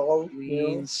 safe, old,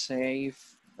 clean, new. safe,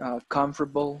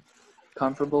 comfortable,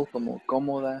 como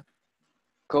cómoda,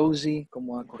 cozy,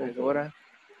 como acogedora,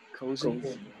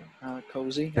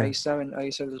 cozy. Ahí saben,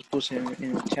 ahí se los puse en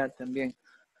el chat también.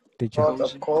 Hot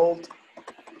or cold.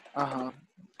 Ajá.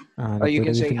 Or you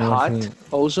can say hot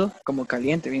also, como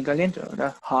caliente, bien caliente,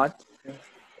 ¿verdad? Hot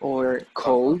or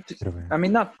cold. I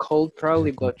mean, not cold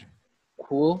probably, but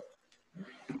cool.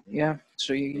 Yeah,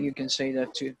 so you can say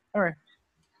that too. All right.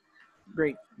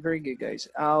 Great. Very good, guys.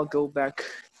 I'll go back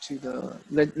to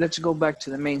let's go back to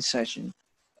the main session.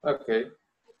 Okay.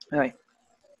 All right.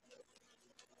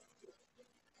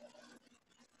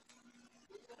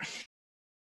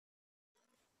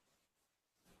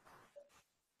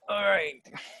 All right.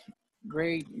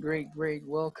 Great.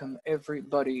 Welcome,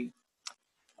 everybody.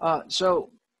 So,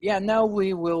 yeah, now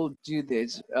we will do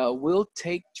this. We'll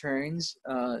take turns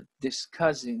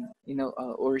discussing,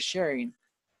 or sharing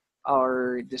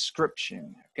our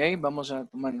description. Okay, vamos a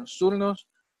tomar los turnos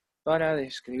para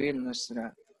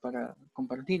para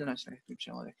compartir nuestra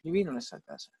descripción o describir nuestra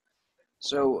casa.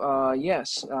 So,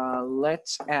 yes,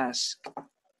 let's ask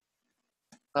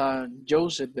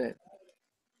Joseph.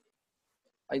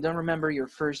 I don't remember your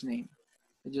first name.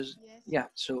 Yeah.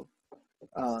 So,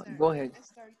 go ahead.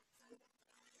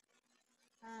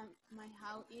 My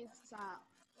house is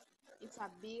it's a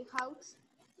big house.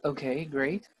 Okay,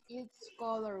 great. It's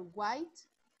color white.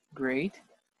 Great.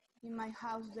 In my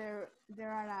house there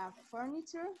are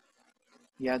furniture.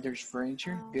 Yeah, there's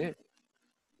furniture. Good.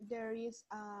 There is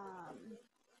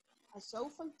a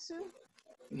sofa too.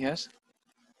 Yes.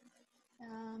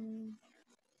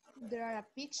 There are a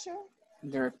picture.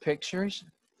 There are pictures.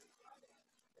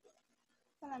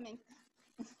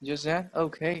 Just that?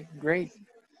 Okay, great.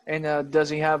 And does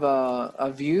he have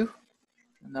a view?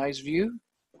 A nice view?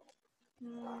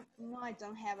 No, I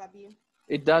don't have a view.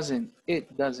 It doesn't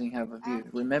have a view.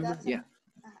 Remember? Yeah.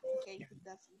 Okay, it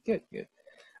doesn't. Good.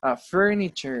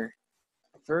 Furniture.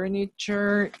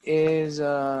 Furniture is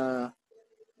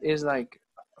like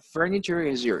furniture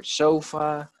is your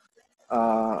sofa,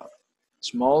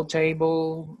 small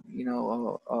table, in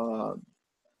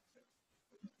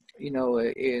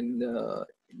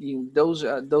those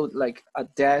like a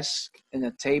desk and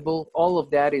a table. All of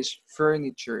that is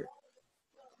furniture.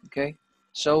 Okay,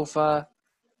 sofa,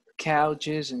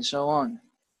 couches, and so on.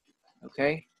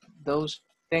 Okay, those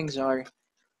things are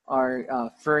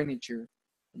furniture.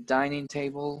 Dining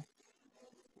table,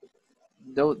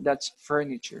 that's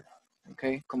furniture.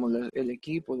 Okay, como el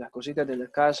equipo, las cositas de la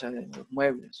casa, los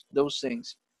muebles, those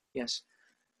things. Yes.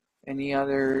 Any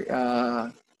other?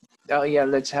 Oh yeah,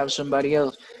 let's have somebody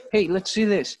else. Hey, let's see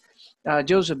this.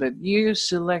 Joseph, you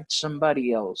select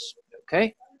somebody else.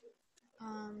 Okay.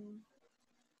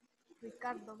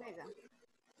 Ricardo Vega.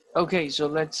 Okay, so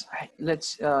let's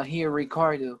hear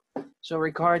Ricardo. So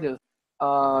Ricardo,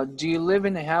 do you live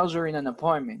in a house or in an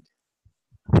apartment?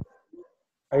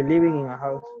 I living in a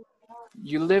house.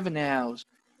 You live in a house,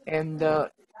 and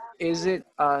is it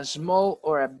a small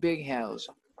or a big house?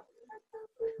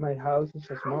 My house is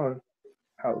a small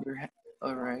house.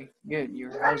 All right, good.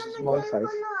 Your house is Small small.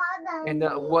 size. And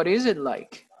what is it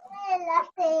like?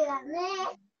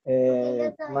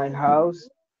 My house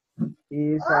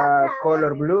is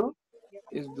color blue.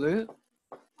 Is blue?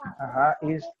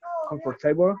 Is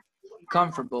comfortable.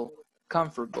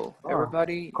 Comfortable. Oh,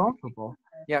 Everybody? comfortable.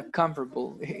 Yeah,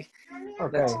 comfortable.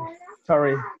 Okay.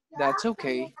 Sorry. That's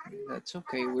okay. That's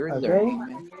okay. We're Okay.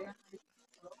 learning,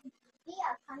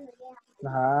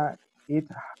 man. It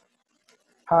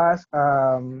has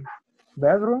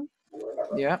bedroom,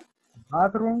 Yeah.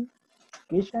 bathroom,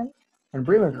 kitchen, and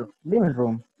living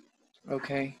room.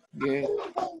 Okay. Good.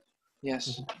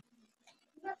 Yes.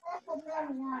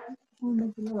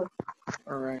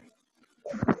 All right.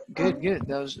 Good. Good.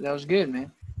 That was good,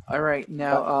 man. All right.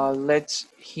 Now let's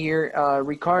hear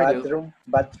Ricardo.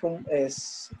 Bathroom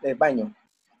es baño.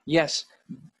 Yes.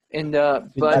 And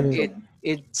but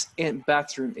it's in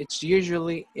bathroom. It's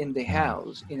usually in the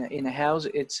house. In a house,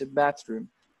 it's a bathroom.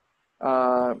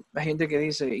 Hay gente que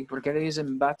dice, ¿y por qué le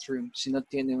dicen bathroom si no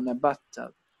tiene una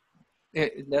bathtub?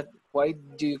 Why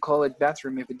do you call it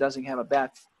bathroom if it doesn't have a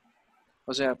bath?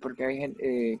 O sea, porque hay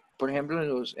gente, por ejemplo,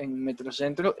 en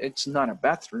Metrocentro, it's not a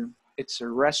bathroom, it's a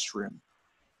restroom.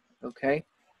 Okay?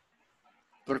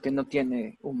 Porque no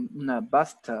tiene una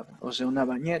bathtub, o sea, una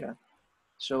bañera.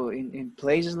 So in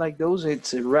places like those,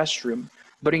 it's a restroom.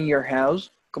 But in your house,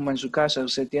 como en su casa,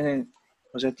 usted tiene,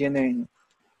 o sea, tienen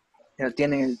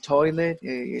el toilet,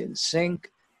 el sink,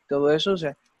 todo eso, o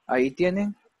sea, ahí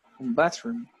tienen un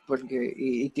bathroom, porque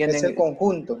y tienen es el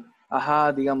conjunto.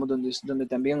 Ajá, digamos, donde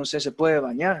también usted se puede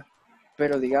bañar,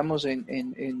 pero digamos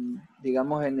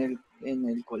digamos en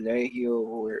el colegio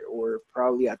or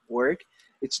probably at work,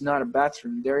 it's not a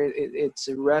bathroom. It's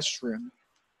a restroom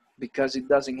because it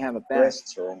doesn't have a bath.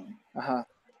 Restroom. Ajá,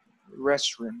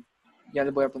 restroom. Ya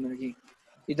le voy a poner aquí.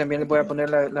 Y también le voy a poner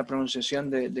la pronunciación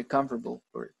de comfortable,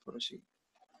 por así.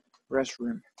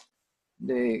 Restroom.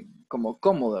 De como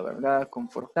cómoda, ¿verdad?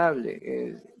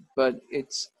 Confortable. But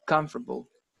it's comfortable.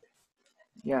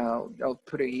 Yeah, I'll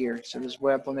put it here. Se los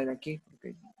voy a poner aquí.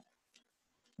 Okay.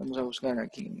 Vamos a buscar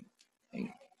aquí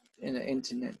en the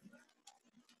internet.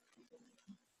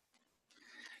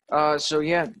 So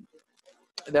yeah,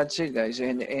 that's it, guys.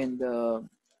 And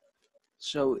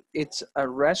so it's a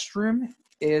restroom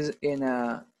is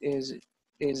the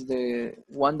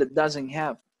one that doesn't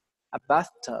have a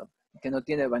bathtub, que no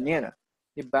tiene bañera.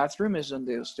 The bathroom es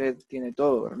donde usted tiene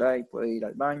todo, ¿verdad? Y puede ir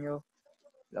al baño,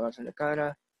 lavarse la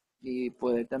cara, y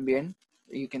puede también,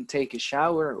 you can take a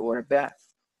shower or a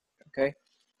bath, okay?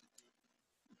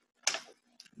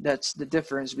 That's the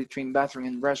difference between bathroom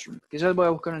and restroom. Quizás voy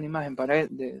a buscar una imagen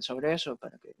sobre eso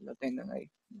para que lo tengan ahí,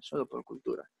 solo por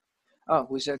cultura. Oh,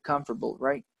 we said comfortable,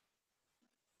 right?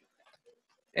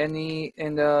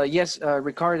 Yes,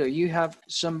 Ricardo, you have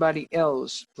somebody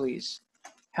else, please.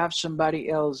 Have somebody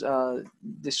else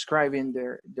describing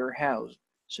their house.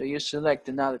 So you select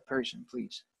another person,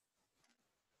 please.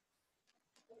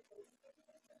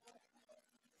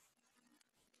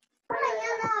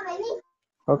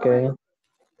 Okay.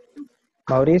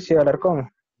 Mauricio Alarcón.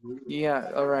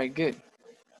 Yeah, all right, good.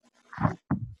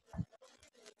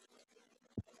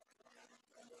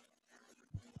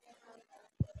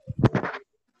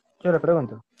 Yo le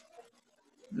pregunto.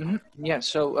 Yeah,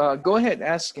 so go ahead,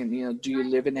 ask him, do you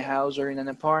live in a house or in an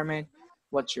apartment?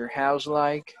 What's your house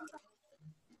like?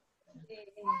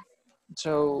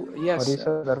 So, yes.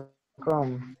 Mauricio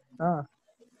Alarcón.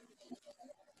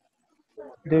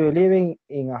 Do you live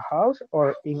in a house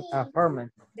or in an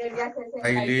apartment?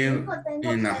 I live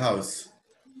in a house.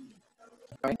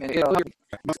 Right? And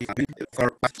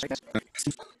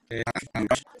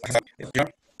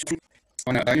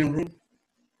on a dining room.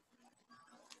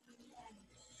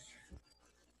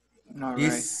 all right.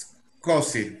 It's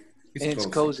cozy. It's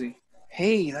cozy.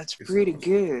 Hey, that's pretty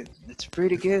good. That's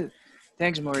pretty good.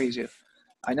 Thanks, Mauricio.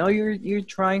 I know you're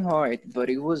trying hard, but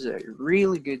it was a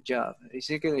really good job.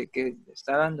 Dice que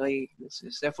está dando ahí, se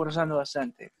está esforzando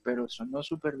bastante, pero sonó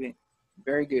súper bien.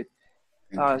 Very good.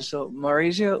 So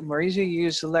Mauricio,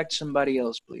 you select somebody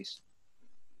else, please.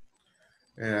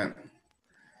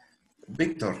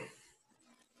 Victor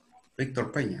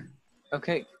Peña.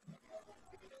 Okay.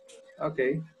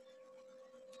 Okay.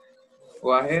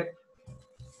 Go ahead.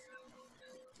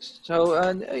 So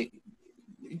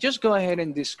just go ahead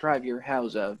and describe your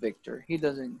house, Victor. He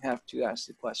doesn't have to ask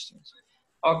the questions.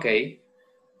 Okay.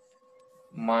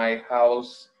 My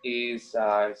house is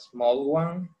a small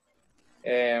one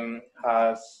and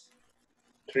has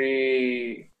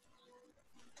 3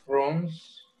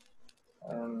 rooms.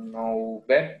 I don't know,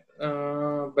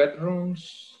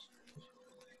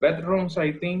 bedrooms,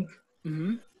 I think.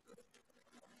 Mm-hmm.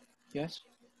 Yes.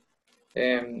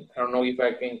 And I don't know if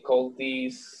I can call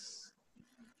this.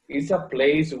 It's a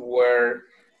place where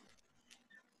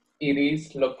it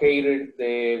is located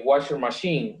the washer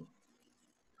machine.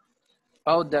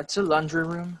 Oh, that's a laundry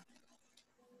room?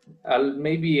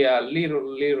 Maybe a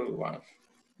little one.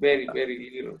 Very,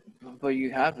 very little. But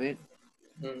you have it.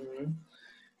 Mm-hmm.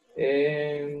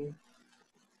 And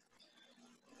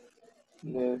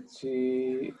let's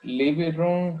see, living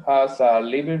room has a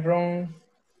living room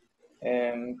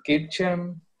and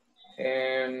kitchen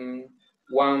and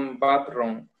 1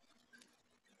 bathroom.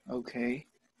 Okay.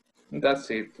 That's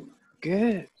it.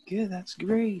 Good. That's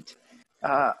great.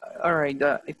 All right.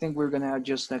 I think we're gonna have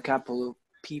just a couple of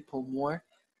people more.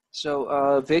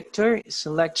 So, Victor,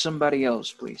 select somebody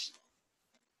else, please.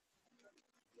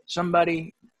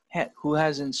 Somebody who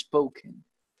hasn't spoken.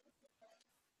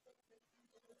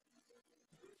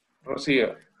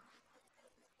 Rocio.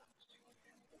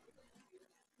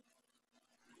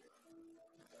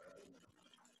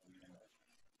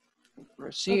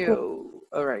 Rocio. Okay.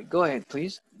 All right. Go ahead,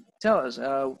 please. Tell us.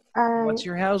 What's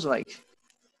your house like?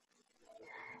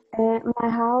 My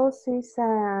house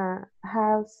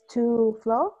has 2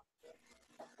 floors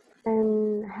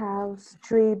and has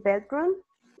 3 bedrooms,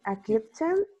 a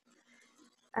kitchen,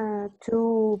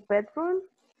 2 bedrooms,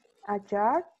 a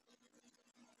yard.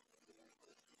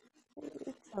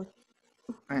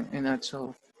 And that's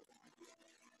all.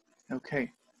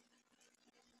 Okay.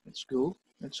 That's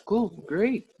cool.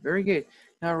 Great. Very good.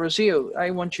 Now, Rocio,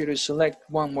 I want you to select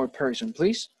one more person,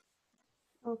 please.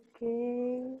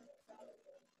 Okay.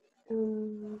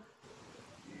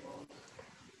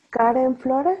 Karen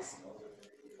Flores.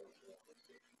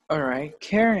 All right.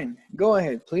 Karen, go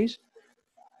ahead, please.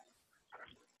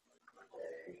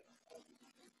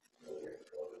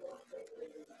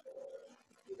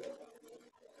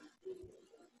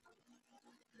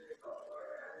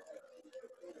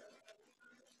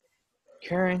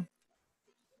 Karen,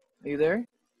 are you there?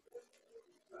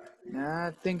 Nah,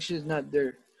 I think she's not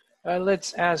there.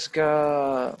 Let's ask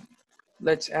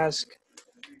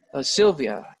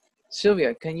Sylvia.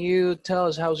 Sylvia, can you tell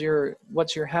us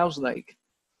what's your house like?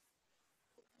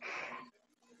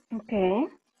 Okay.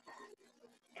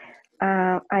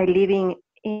 I live in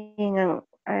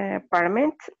an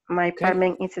apartment. My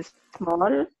apartment is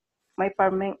small. My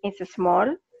apartment is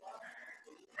small.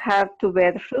 Have 2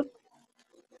 bedrooms.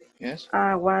 Yes.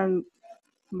 1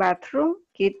 bathroom,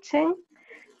 kitchen,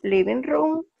 living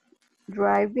room,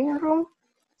 driving room,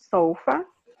 sofa,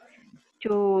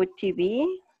 2 TV,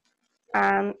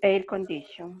 and air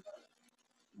condition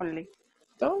only.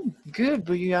 Oh, good,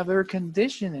 but you have air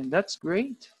conditioning. That's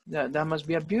great. That must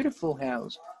be a beautiful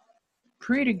house.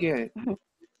 Pretty good.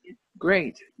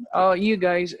 Great. You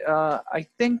guys, I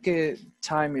think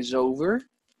time is over.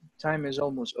 Time is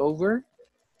almost over.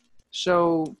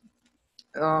 So,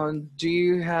 do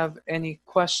you have any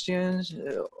questions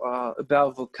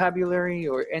about vocabulary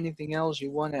or anything else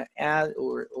you want to add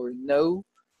or know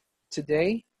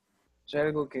today? ¿Es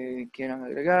algo que quieran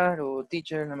agregar? O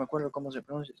teacher, no me acuerdo cómo se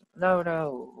pronuncia esa palabra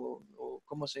o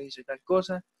cómo se dice tal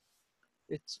cosa.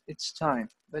 It's time.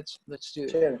 Let's do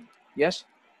it. Sure. Yes.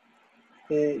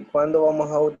 ¿Cuándo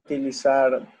vamos a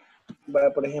utilizar?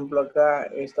 Por ejemplo, acá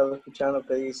he estado escuchando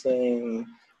que dicen,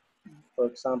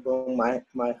 por ejemplo,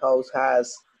 my house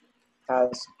has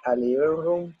a living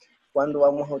room. ¿Cuándo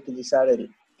vamos a utilizar el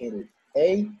a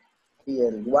y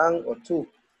el 1 o 2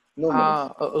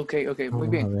 números? Okay, muy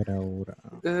bien. Vamos a ver ahora.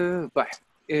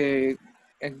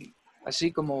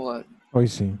 Así como Hoy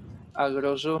sí. a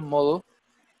grosso modo,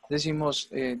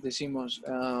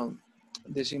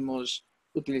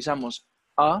 Utilizamos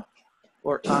a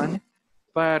o an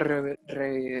para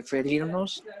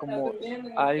referirnos como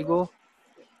algo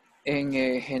en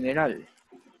general,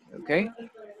 ¿ok?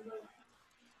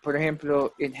 Por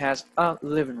ejemplo, it has a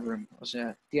living room, o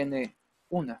sea, tiene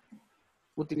una.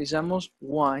 Utilizamos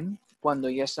one cuando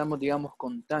ya estamos, digamos,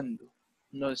 contando,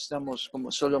 no estamos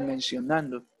como solo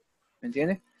mencionando, ¿me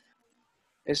entiendes?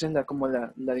 Esa es como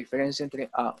la diferencia entre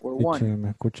a o one. Teacher, ¿me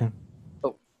escuchan?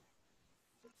 Oh,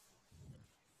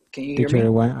 can you hear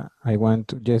Teacher, me? I want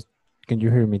to just, can you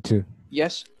hear me too?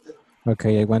 Yes?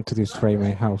 Okay, I want to describe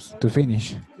my house to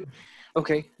finish.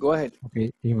 Okay, go ahead.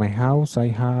 Okay, in my house, I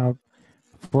have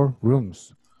 4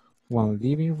 rooms, 1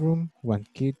 living room, 1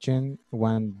 kitchen,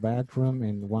 1 bathroom,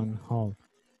 and 1 hall.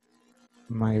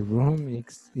 My room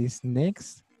is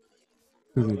next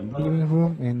to the living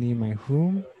room, and in my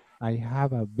room, I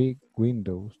have a big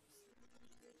window.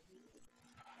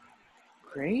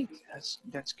 Great.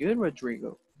 That's good,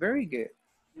 Rodrigo. Very good.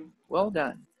 Well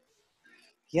done.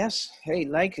 Yes. Hey,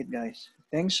 like it, guys.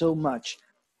 Thanks so much.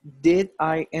 Did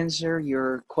I answer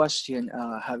your question,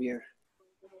 Javier?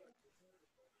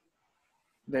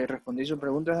 ¿Le respondí su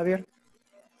pregunta, Javier?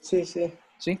 Sí, sí.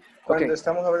 Sí. Cuando Okay.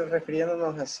 estamos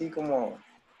refiriéndonos así como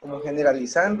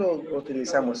generalizando,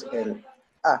 utilizamos el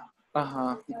a.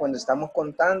 Ajá. Y cuando estamos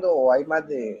contando o hay más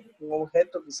de un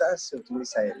objeto, quizás se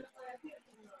utiliza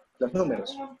los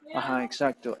números. Ajá,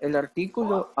 exacto. El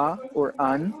artículo a o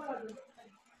an,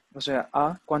 o sea,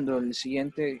 a cuando la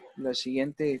siguiente,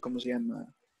 ¿cómo se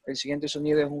llama? El siguiente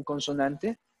sonido es un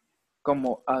consonante,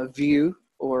 como a view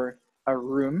o a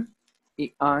room,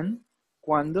 y an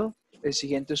cuando el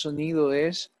siguiente sonido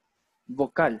es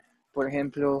vocal. Por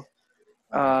ejemplo,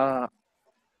 an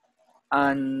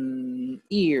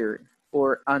ear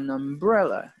o an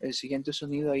umbrella. El siguiente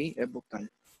sonido ahí es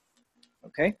vocal.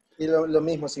 ¿Ok? Y lo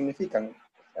mismo significan.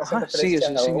 Ajá, sí,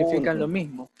 eso significan lo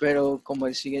mismo, pero como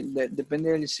el siguiente,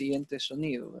 depende del siguiente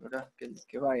sonido, ¿verdad?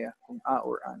 Que vaya con a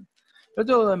o an. Pero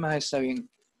todo lo demás está bien.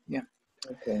 Yeah.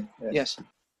 Okay. Yes.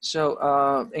 So,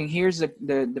 and here's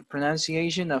the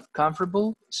pronunciation of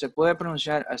comfortable. Se puede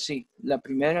pronunciar así. La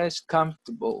primera es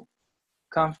comfortable.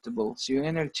 Comfortable. Si ven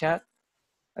en el chat,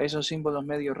 hay esos símbolos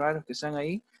medio raros que están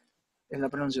ahí, es la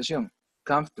pronunciación.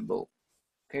 Comfortable.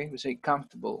 Okay, we say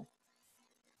comfortable.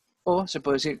 O se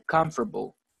puede decir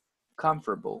comfortable.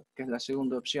 Comfortable, que es la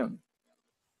segunda opción.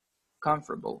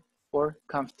 Comfortable or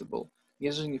comfortable. Y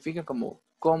eso significa como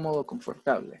cómodo,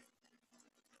 confortable.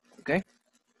 Okay?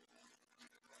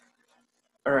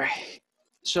 All right.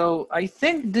 So I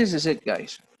think this is it,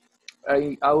 guys.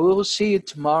 I will see you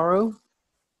tomorrow.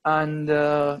 And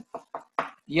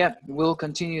yeah, we'll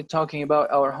continue talking about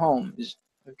our homes.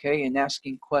 Okay? And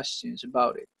asking questions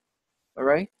about it. All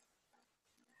right?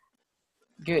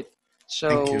 Good.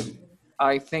 So Thank you.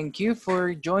 I thank you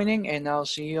for joining, and I'll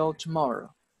see you all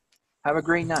tomorrow. Have a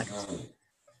great night.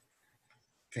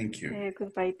 Thank you.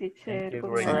 Goodbye, teacher. Thank you, Good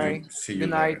great All night. right. See you Good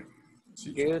night. later. See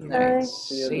you Good tomorrow. night.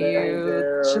 See you See you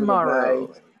later. Good tomorrow.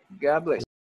 night. God bless.